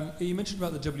 You mentioned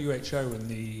about the WHO and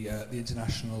the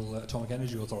International Atomic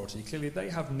Energy Authority. Clearly, they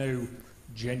have no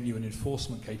genuine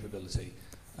enforcement capability.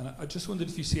 And I just wondered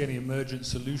if you see any emergent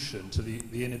solution to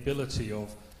the inability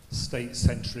of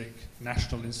state-centric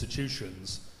national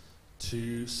institutions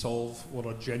to solve what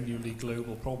are genuinely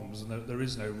global problems, and there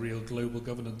is no real global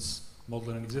governance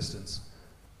model in existence.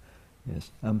 Yes.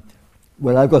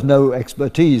 Well, I've got no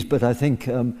expertise, but I think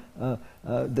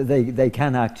they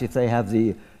can act if they have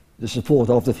the support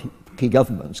of the key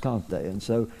governments, can't they? And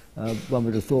so one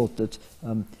would have thought that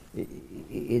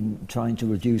in trying to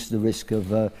reduce the risk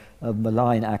of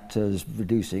malign actors,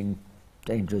 reducing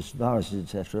dangerous viruses,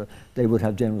 etc., they would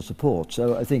have general support.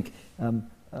 So I think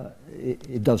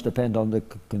it does depend on the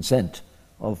consent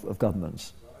of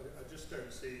governments. I just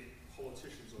don't see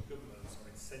politicians or governments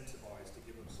are incentivized to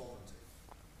give them sovereignty.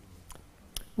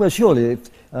 Well, surely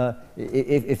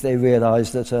if they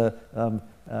realise that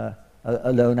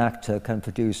a lone actor can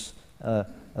produce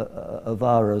a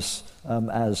virus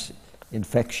as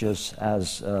infectious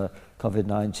as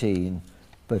COVID-19,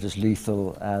 but as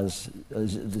lethal as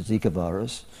the Zika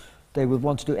virus, they would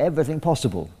want to do everything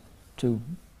possible to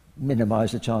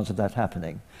minimize the chance of that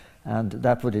happening. And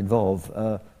that would involve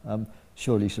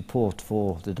surely support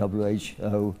for the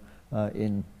WHO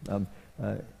in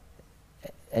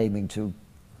aiming to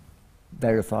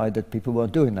verify that people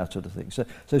weren't doing that sort of thing.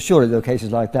 So surely there are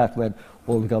cases like that when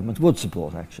all the governments would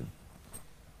support action.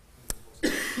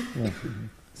 Yeah.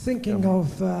 Thinking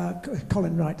of,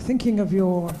 Colin Wright, thinking of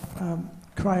your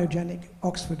cryogenic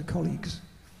Oxford colleagues,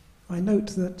 I note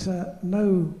that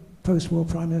no post-war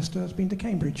Prime Minister has been to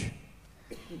Cambridge.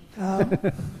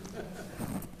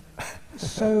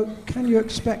 So can you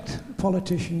expect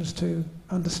politicians to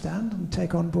understand and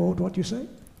take on board what you say?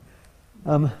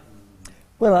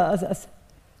 Well,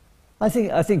 I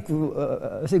think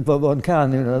one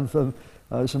can, you know, from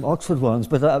some Oxford ones.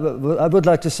 But I would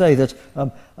like to say that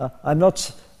I'm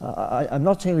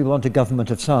not saying we want a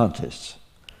government of scientists.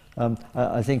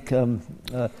 I think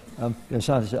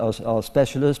scientists are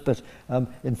specialists, but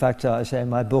in fact I say in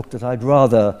my book that I'd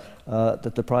rather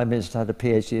that the Prime Minister had a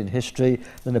PhD in history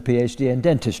than a PhD in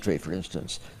dentistry, for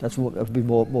instance. That would be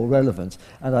more relevant.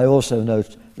 And I also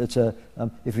note that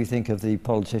if we think of the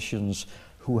politicians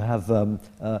who have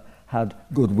had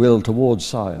goodwill towards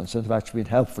science and have actually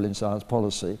been helpful in science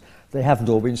policy, they haven't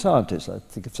all been scientists. I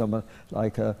think of someone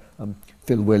like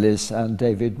Phil Willis and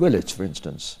David Willits, for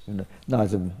instance. You know, neither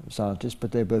of them scientists,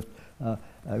 but they both got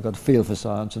a feel for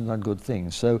science and done good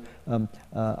things. So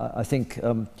I think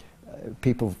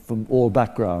people from all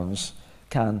backgrounds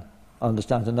can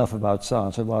understand enough about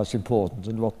science and why it's important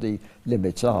and what the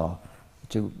limits are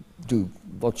to do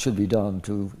what should be done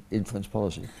to influence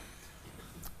policy.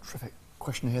 Terrific.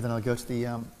 Question here, then I'll go to the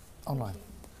online.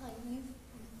 Hi, you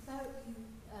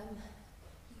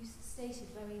stated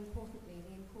very importantly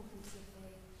the importance of a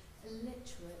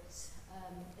literate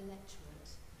electorate,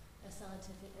 a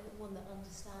scientific one that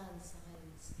understands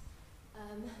science.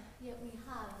 Yet we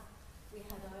had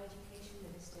our education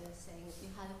minister saying that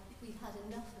we've had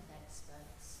enough of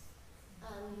experts,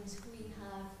 and we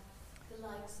have the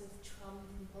likes of Trump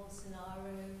and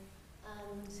Bolsonaro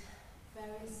and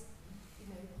various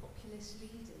populist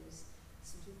leaders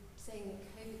sort of saying that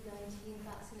COVID-19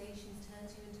 vaccinations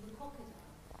turns you into a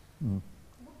crocodile.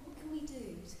 What can we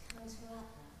do to counteract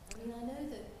that? I mean, I know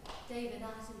that David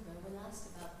Attenborough, when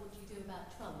asked about what do you do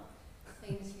about Trump,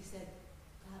 famously said,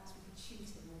 perhaps we could shoot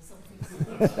him or something.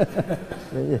 But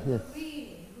really,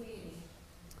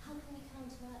 how can we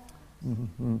counteract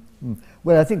that?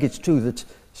 Well, I think it's true that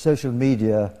social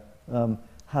media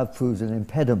have proved an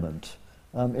impediment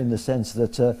in the sense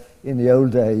that in the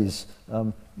old days,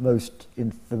 most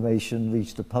information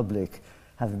reached the public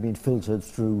having been filtered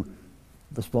through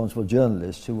responsible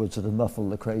journalists who would sort of muffle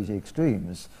the crazy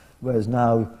extremes, whereas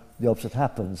now the opposite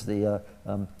happens. The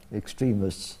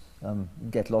extremists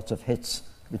get lots of hits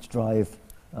which drive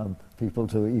people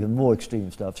to even more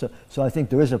extreme stuff. So I think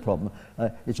there is a problem.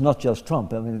 It's not just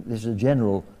Trump. I mean, this is a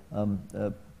general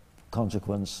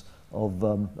consequence of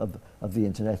the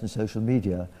internet and social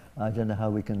media. I don't know how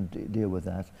we can deal with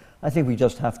that. I think we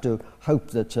just have to hope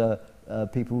that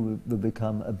people will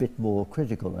become a bit more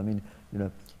critical. I mean, you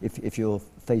know, if you're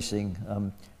facing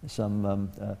some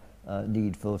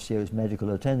need for serious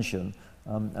medical attention,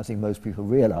 I think most people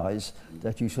realize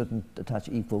that you shouldn't attach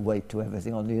equal weight to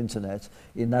everything on the internet.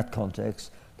 In that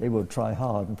context, they will try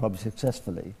hard and probably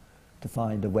successfully to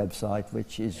find a website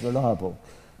which is reliable.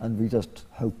 And we just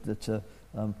hope that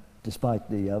despite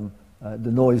the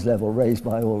noise level raised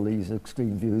by all these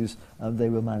extreme views, they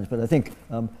will manage. But I think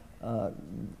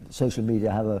social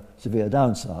media have a severe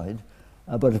downside,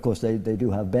 but of course they do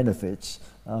have benefits,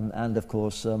 and of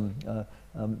course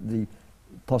the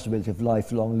possibility of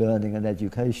lifelong learning and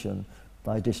education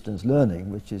by distance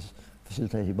learning, which is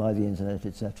facilitated by the internet,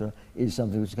 etc., is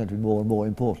something which is going to be more and more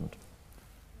important.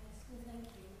 Yes, well, thank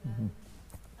you.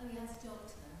 I mean, as a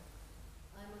doctor,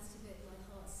 I must admit my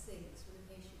heart sinks when a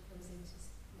patient comes in to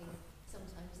me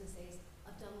sometimes and says,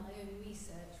 I've done my own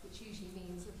research, which usually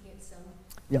means looking at some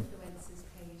influencer's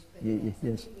page. But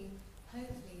yes.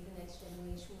 Hopefully the next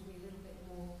generation will be a little bit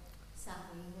more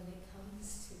savvy when it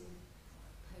comes to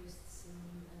posts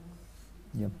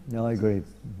and no, I agree.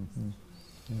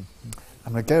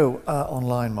 I'm going to go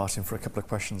online, Martin, for a couple of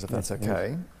questions, if that's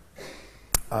okay.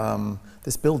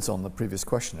 This builds on the previous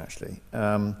question, actually,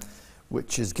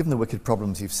 which is, given the wicked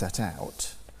problems you've set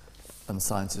out and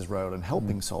science's role in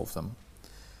helping solve them,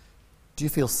 do you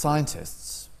feel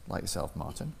scientists, like yourself,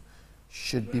 Martin,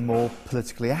 should be more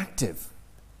politically active,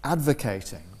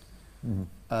 advocating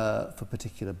for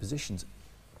particular positions?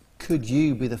 Could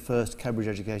you be the first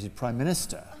Cambridge-educated Prime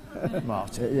Minister,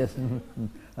 Martin? Yes.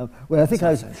 Well, I think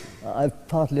I've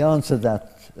partly answered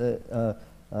that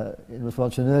in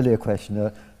response to an earlier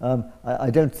question. I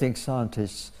don't think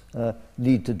scientists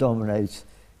need to dominate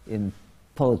in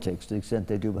politics to the extent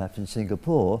they do perhaps in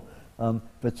Singapore,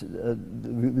 but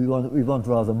we want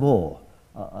rather more,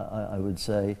 I would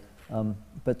say.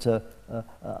 But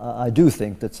I do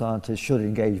think that scientists should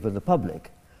engage with the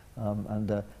public,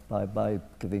 and by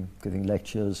giving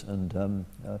lectures and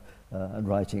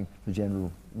writing for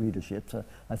general readership. So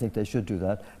I think they should do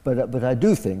that. But I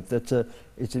do think that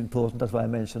it's important. That's why I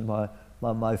mentioned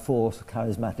my four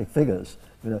charismatic figures.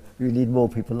 You know, we need more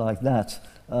people like that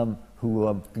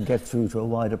who can get through to a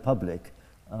wider public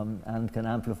and can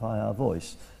amplify our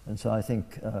voice. And so I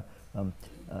think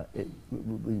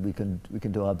we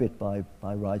can do our bit by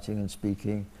writing and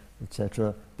speaking,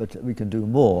 etc. But we can do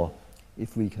more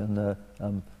if we can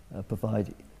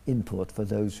provide input for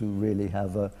those who really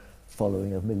have a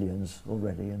following of millions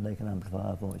already, and they can amplify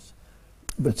our voice.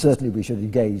 But certainly we should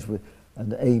engage with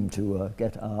and aim to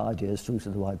get our ideas through to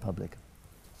the wide public.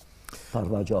 Part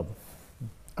of our job.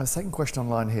 A second question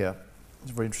online here,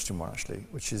 it's a very interesting one actually,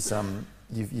 which is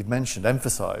you've mentioned,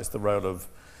 emphasised the role of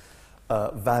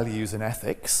values and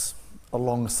ethics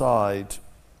alongside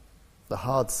the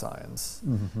hard science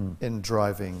in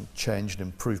driving change and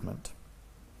improvement.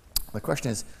 The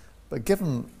question is, but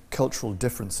given cultural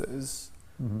differences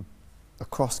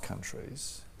across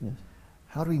countries,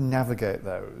 how do we navigate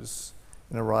those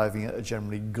in arriving at a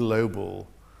generally global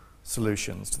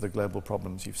solutions to the global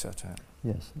problems you've set out?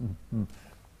 Yes.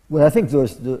 Well, I think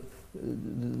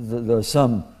there are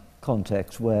some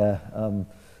contexts where,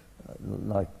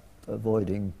 like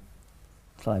avoiding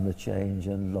climate change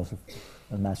and loss of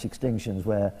mass extinctions,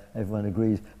 where everyone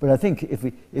agrees. But I think if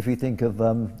we think of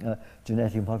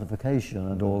genetic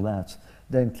modification and all that,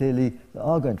 then clearly there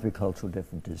are going to be cultural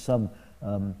differences.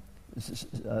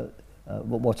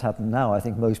 What's happened now, I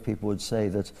think most people would say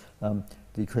that the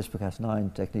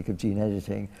CRISPR-Cas9 technique of gene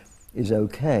editing is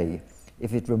okay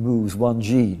if it removes one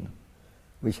gene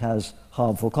which has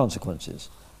harmful consequences,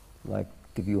 like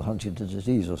give you Huntington's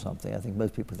disease or something. I think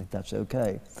most people think that's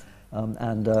okay.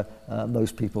 And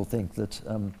most people think that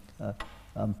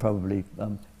probably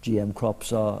GM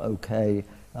crops are okay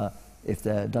if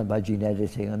they're done by gene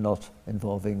editing and not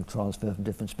involving transfer from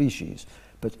different species.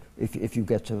 But if you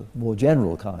get to more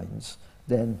general kinds,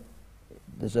 then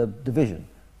there's a division.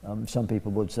 Some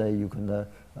people would say you can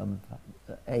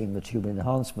aim at human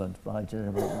enhancement by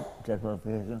genetic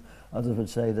modification. Others would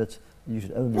say that you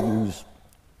should only use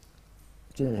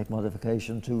genetic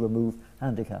modification to remove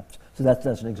handicaps. So that's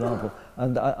an example.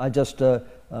 And I just feel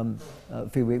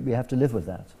we have to live with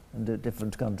that. And the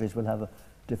different countries will have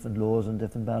different laws and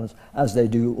different balance, as they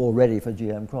do already for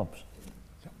GM crops.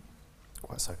 Yeah.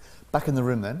 Quite so. Back in the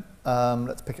room then,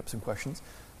 let's pick up some questions.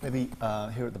 Maybe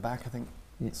here at the back, I think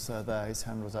it's there, his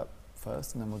hand was up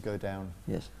first, and then we'll go down,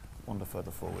 yes, wander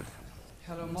further forward.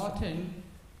 Hello, Martin.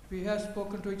 We have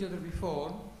spoken to each other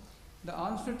before. The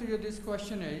answer to this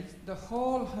question is the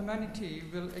whole humanity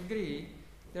will agree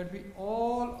that we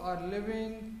all are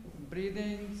living,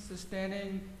 breathing,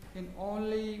 sustaining in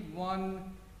only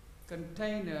one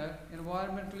container,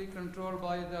 environmentally controlled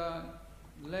by the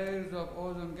layers of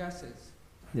ozone gases.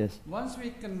 Yes. Once we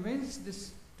convince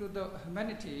this to the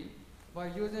humanity by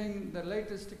using the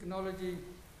latest technology,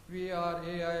 VR,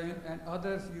 AI, and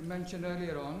others you mentioned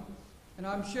earlier on, and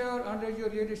I'm sure under your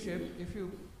leadership, if you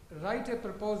write a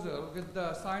proposal with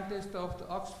the scientists of the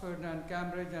Oxford and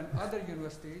Cambridge and other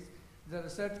universities, the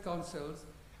research councils,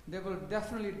 they will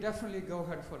definitely go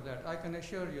ahead for that. I can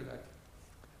assure you that.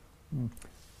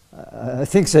 I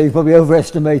think so. You probably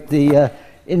overestimate the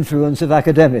influence of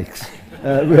academics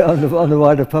on the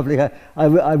wider public.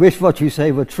 I wish what you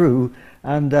say were true,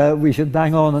 and we should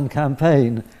bang on and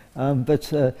campaign, but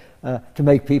to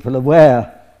make people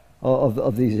aware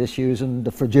of these issues and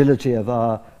the fragility of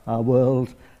our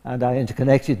world and our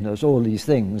interconnectedness, all these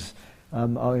things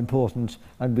are important,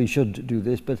 and we should do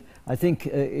this. But I think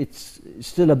it's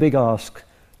still a big ask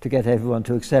to get everyone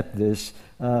to accept this,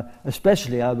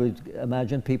 especially, I would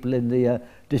imagine, people in the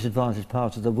disadvantaged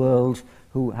parts of the world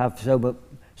who have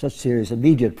such serious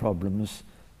immediate problems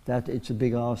that it's a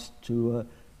big ask to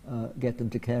get them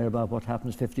to care about what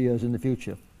happens 50 years in the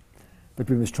future. But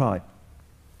we must try.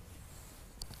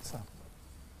 So.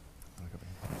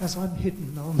 As I'm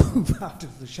hidden, I'll move out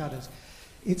of the shadows.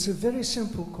 It's a very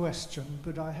simple question,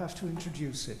 but I have to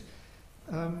introduce it.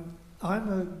 I'm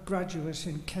a graduate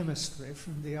in chemistry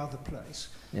from the other place,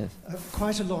 yes,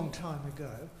 quite a long time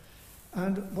ago.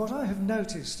 And what I have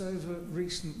noticed over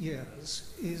recent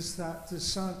years is that the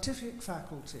scientific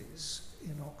faculties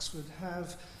in Oxford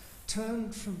have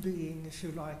turned from being, if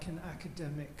you like, an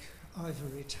academic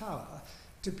ivory tower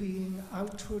to being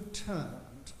outward turned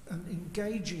and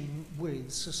engaging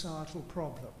with societal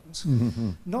problems,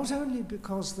 not only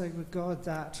because they regard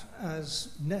that as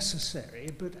necessary,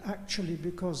 but actually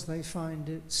because they find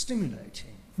it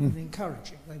stimulating and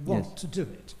encouraging. They want to do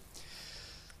it.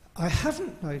 I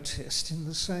haven't noticed in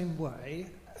the same way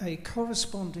a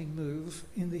corresponding move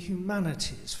in the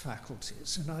humanities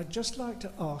faculties, and I'd just like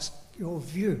to ask your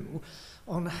view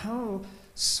on how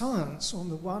science, on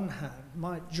the one hand,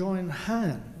 might join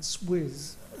hands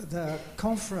with their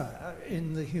confrere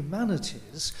in the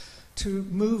humanities to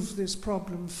move this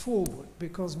problem forward,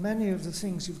 because many of the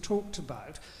things you've talked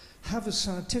about have a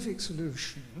scientific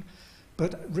solution,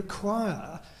 but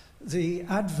require the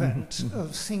advent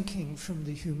of thinking from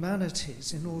the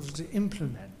humanities in order to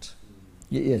implement.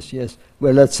 Yes, yes.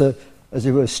 Well, that's as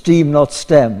it were, STEAM, not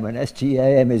STEM, and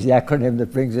STEAM is the acronym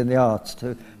that brings in the arts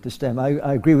to STEM.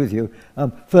 I agree with you.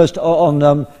 First,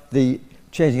 on the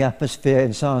changing atmosphere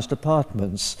in science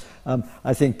departments,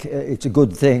 I think it's a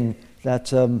good thing that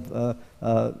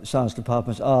science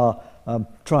departments are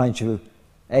trying to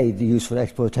aid the useful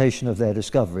exploitation of their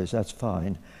discoveries. That's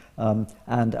fine.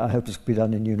 And I hope this can be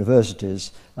done in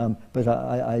universities. But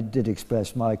I did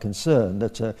express my concern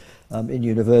that in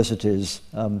universities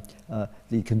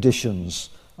the conditions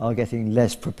are getting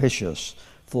less propitious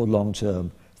for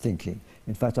long-term thinking.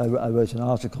 In fact, I wrote an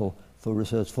article for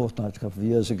Research Fortnight a couple of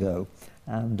years ago,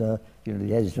 and the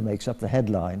editor makes up the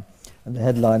headline, and the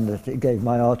headline that it gave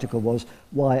my article was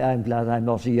 "Why I'm Glad I'm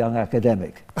Not a Young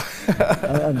Academic."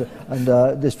 and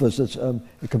this was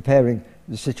comparing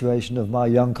the situation of my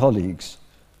young colleagues,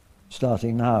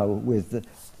 starting now with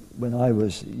when I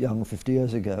was young 50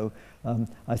 years ago.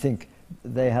 I think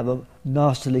they have a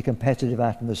nastily competitive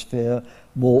atmosphere,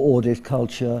 more audit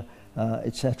culture,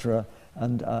 etc.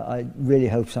 And I really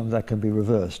hope some of that can be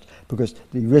reversed, because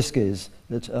the risk is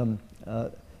that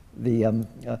the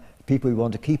people we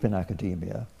want to keep in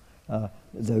academia,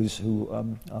 those who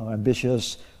are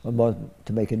ambitious and want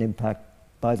to make an impact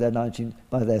by their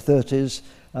 30s,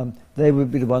 they will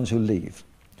be the ones who leave,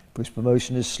 because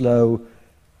promotion is slow,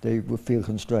 they will feel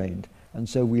constrained. and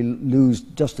so we lose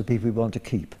just the people we want to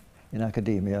keep in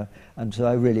academia. And so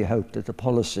I really hope that the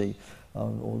policy,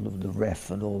 all of the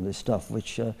ref and all this stuff,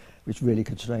 which really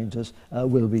constrains us,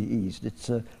 will be eased.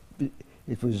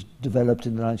 It was developed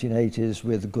in the 1980s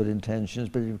with good intentions,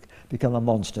 but it's become a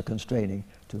monster constraining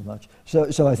too much.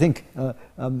 So I think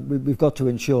we've got to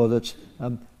ensure that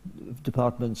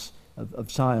departments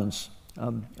of science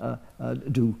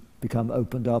do become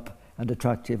opened up and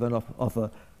attractive and offer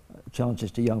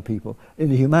chances to young people. In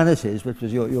the humanities, which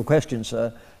was your question,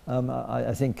 sir,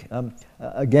 I think,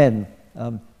 again,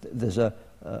 there's a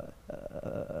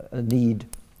need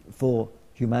for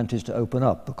humanities to open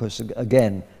up, because,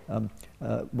 again,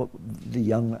 the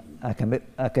young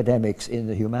academics in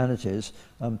the humanities,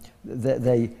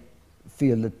 they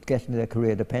feel that getting their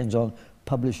career depends on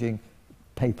publishing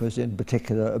papers in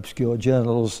particular obscure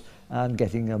journals and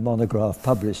getting a monograph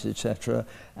published, etc.,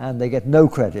 and they get no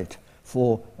credit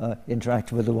for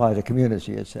interacting with the wider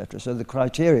community, etc. So the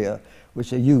criteria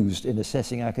which are used in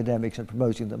assessing academics and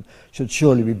promoting them should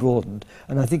surely be broadened.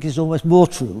 And I think it's almost more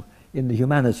true in the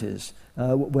humanities,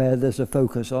 where there's a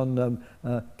focus on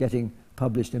getting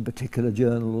published in particular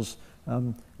journals,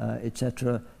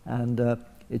 etc. And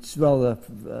it's rather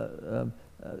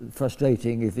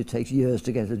frustrating if it takes years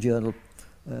to get a journal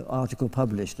article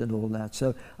published and all that.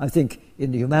 So I think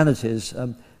in the humanities,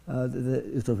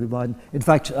 it'll be widened. In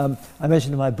fact, I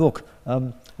mentioned in my book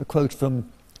a quote from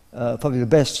probably the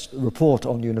best report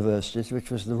on universities,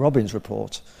 which was the Robbins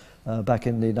report back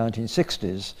in the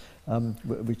 1960s,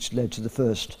 which led to the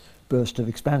first burst of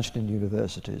expansion in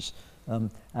universities.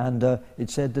 And it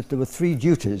said that there were 3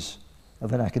 duties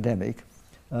of an academic: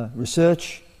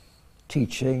 research,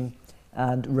 teaching,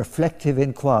 and reflective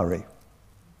inquiry,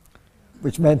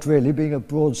 which meant really being a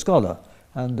broad scholar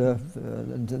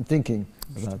and thinking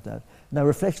about that. Now,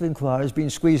 reflective inquiry has been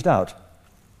squeezed out,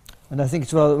 and I think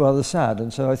it's rather sad.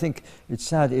 And so I think it's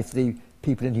sad if the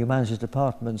people in humanities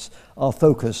departments are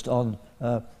focused on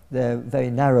their very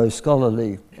narrow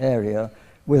scholarly area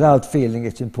without feeling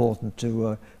it's important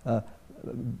to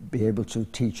be able to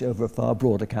teach over a far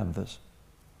broader canvas.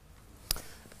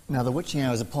 Now, the witching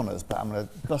hour is upon us, but I'm going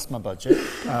to bust my budget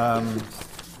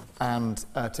and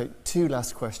take 2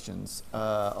 last questions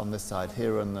on this side,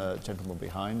 here and the gentleman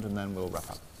behind, and then we'll wrap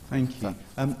up. Thank you.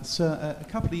 So a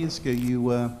couple of years ago, you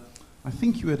were, I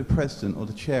think you were the president or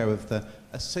the chair of the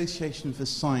Association for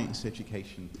Science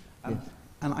Education. Yes.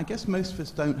 And I guess most of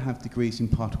us don't have degrees in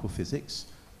particle physics,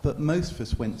 but most of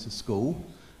us went to school.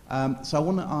 So I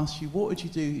want to ask you, what would you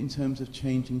do in terms of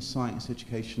changing science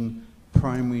education,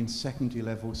 primary and secondary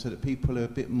level, so that people are a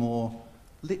bit more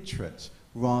literate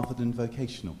rather than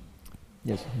vocational?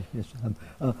 Yes, yes.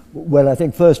 Well, I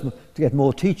think first to get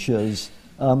more teachers,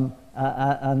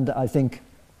 and I think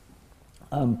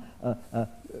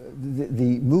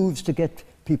the moves to get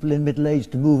people in middle age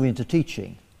to move into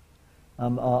teaching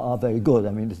are very good.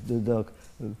 I mean,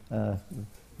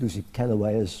 Lucy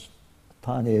Kellaway has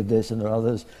pioneered this, and there are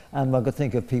others. And one could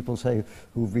think of people, say,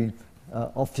 who've been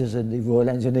officers in the Royal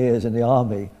Engineers in the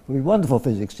Army, who'd be wonderful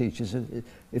physics teachers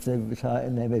if they retire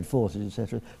in their mid-40s,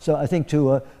 etc. So I think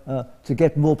to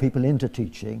get more people into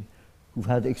teaching who've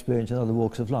had experience in other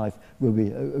walks of life will be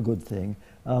a good thing.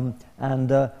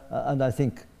 And I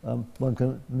think one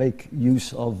can make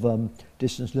use of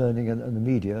distance learning and the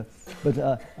media.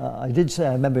 But I did say,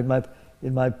 I remember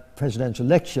in my presidential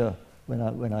lecture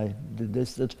when I did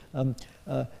this, that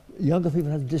younger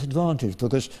people had a disadvantage,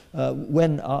 because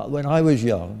when I was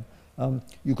young,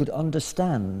 you could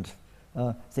understand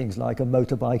things like a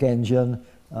motorbike engine,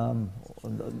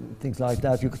 things like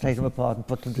that. You could take them apart and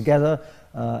put them together,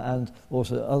 and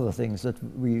also other things that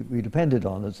we depended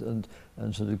on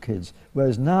and sort of kids.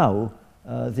 Whereas now,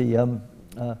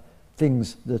 the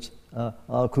things that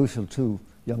are crucial to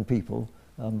young people,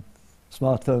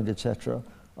 smartphones, etc.,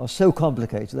 are so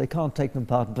complicated they can't take them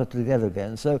apart and put them together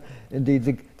again. So indeed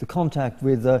the contact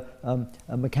with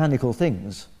mechanical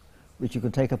things, which you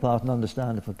can take apart and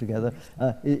understand and put together,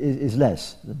 is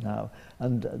less than now.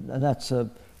 And that's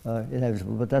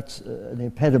inevitable, but that's an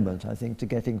impediment, I think, to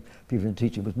getting people into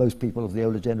teaching, because most people of the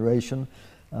older generation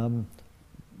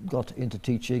got into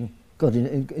teaching, got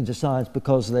into science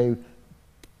because they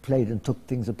played and took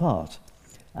things apart.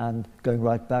 And going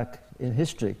right back in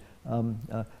history,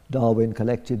 Darwin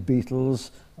collected beetles,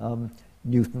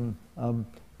 Newton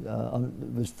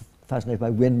was fascinated by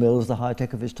windmills, the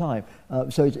high-tech of his time.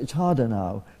 So it's harder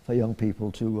now for young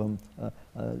people to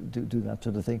do that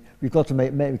sort of thing. We've got to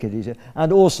make it easier.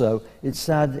 And also, it's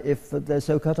sad if they're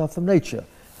so cut off from nature.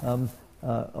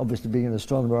 Obviously, being an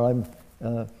astronomer, I'm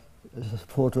a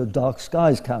supporter of dark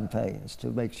skies campaigns to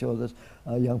make sure that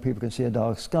young people can see a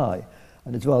dark sky.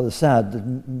 And it's rather sad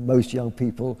that most young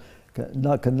people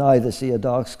can neither see a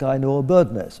dark sky nor a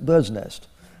bird's nest.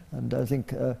 And I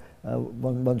think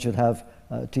one should have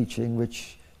teaching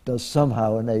which does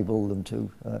somehow enable them to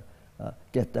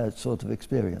get that sort of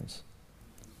experience.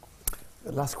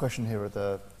 Last question here at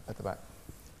the back.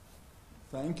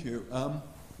 Thank you.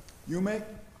 You make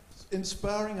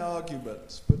inspiring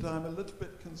arguments, but I'm a little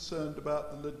bit concerned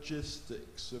about the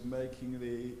logistics of making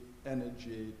the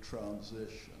energy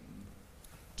transition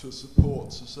to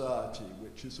support society,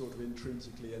 which is sort of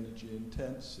intrinsically energy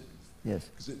intensive. Yes.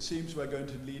 Because it seems we're going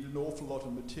to need an awful lot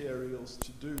of materials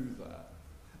to do that.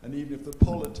 And even if the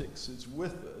politics is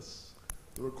with us,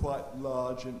 there are quite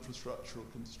large infrastructural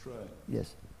constraints.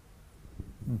 Yes.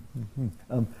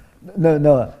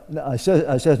 No, I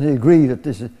certainly agree that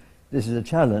this is a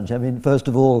challenge. I mean, first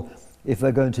of all, if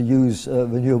we're going to use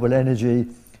renewable energy,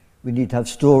 we need to have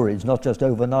storage, not just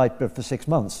overnight, but for 6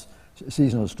 months,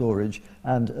 seasonal storage,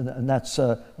 and that's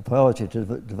a priority to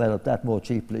develop that more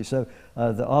cheaply. So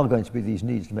there are going to be these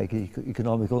needs to make it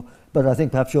economical, but I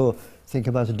think perhaps you're thinking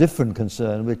about a different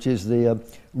concern, which is the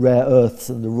rare earths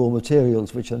and the raw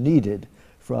materials which are needed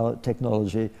for our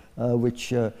technology,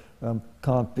 which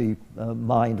can't be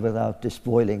mined without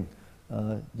despoiling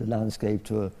the landscape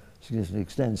to a significant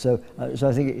extent. So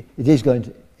I think it is going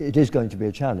to be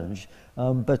a challenge,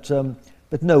 but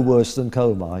no worse than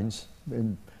coal mines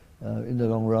in the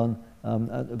long run.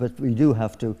 But we do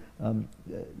have to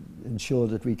ensure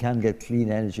that we can get clean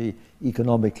energy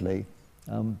economically,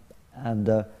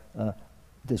 and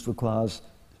this requires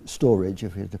storage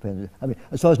if it depends. I mean,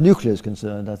 as far as nuclear is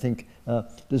concerned, I think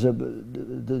there's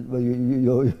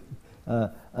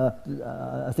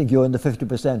I think you're in the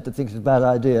 50% that thinks it's a bad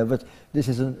idea, but this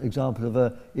is an example of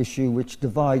an issue which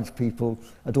divides people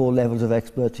at all levels of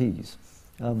expertise.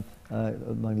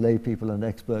 Among lay people and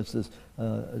experts, there's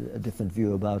a different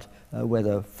view about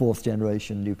whether fourth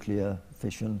generation nuclear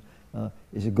fission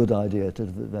is a good idea to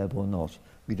develop or not.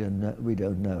 We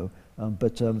don't know.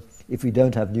 But if we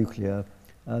don't have nuclear,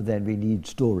 then we need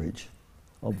storage,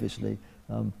 obviously.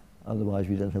 Otherwise,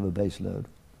 we don't have a base load.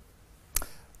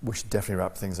 We should definitely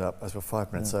wrap things up as we're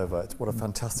 5 minutes over. What a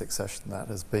fantastic session that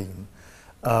has been.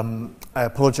 I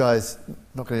apologise,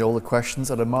 not getting all the questions.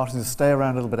 I know Martin will stay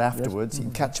around a little bit afterwards. Yes. You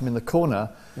can catch him in the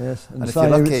corner. Yes, and if you're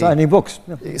lucky, signing books.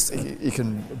 You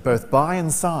can both buy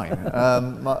and sign.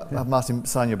 Have Martin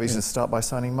sign your, but he's going to start by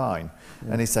signing mine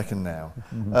any second now.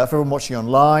 For everyone watching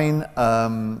online,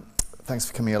 thanks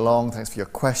for coming along. Thanks for your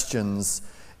questions.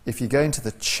 If you go into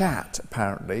the chat,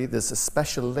 apparently, there's a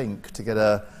special link to get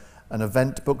an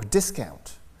event book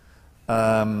discount.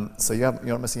 So you're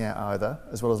not missing out either,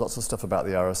 as well as lots of stuff about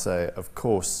the RSA, of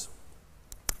course.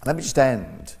 Let me just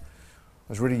end. I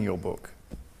was reading your book,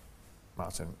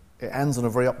 Martin. It ends on a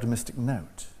very optimistic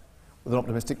note, with an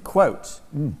optimistic quote,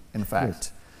 in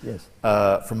fact, yes.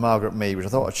 From Margaret Mead, which I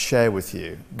thought I'd share with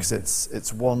you, because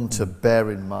it's one to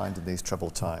bear in mind in these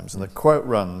troubled times. And the quote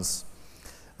runs,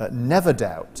 "Never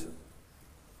doubt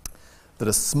that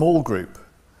a small group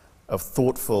of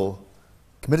thoughtful,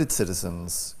 committed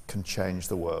citizens can change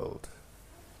the world.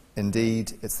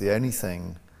 Indeed, it's the only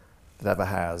thing that ever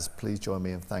has." Please join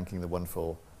me in thanking the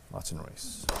wonderful Martin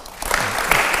Rees.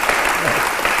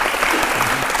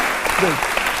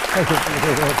 Thank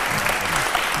you.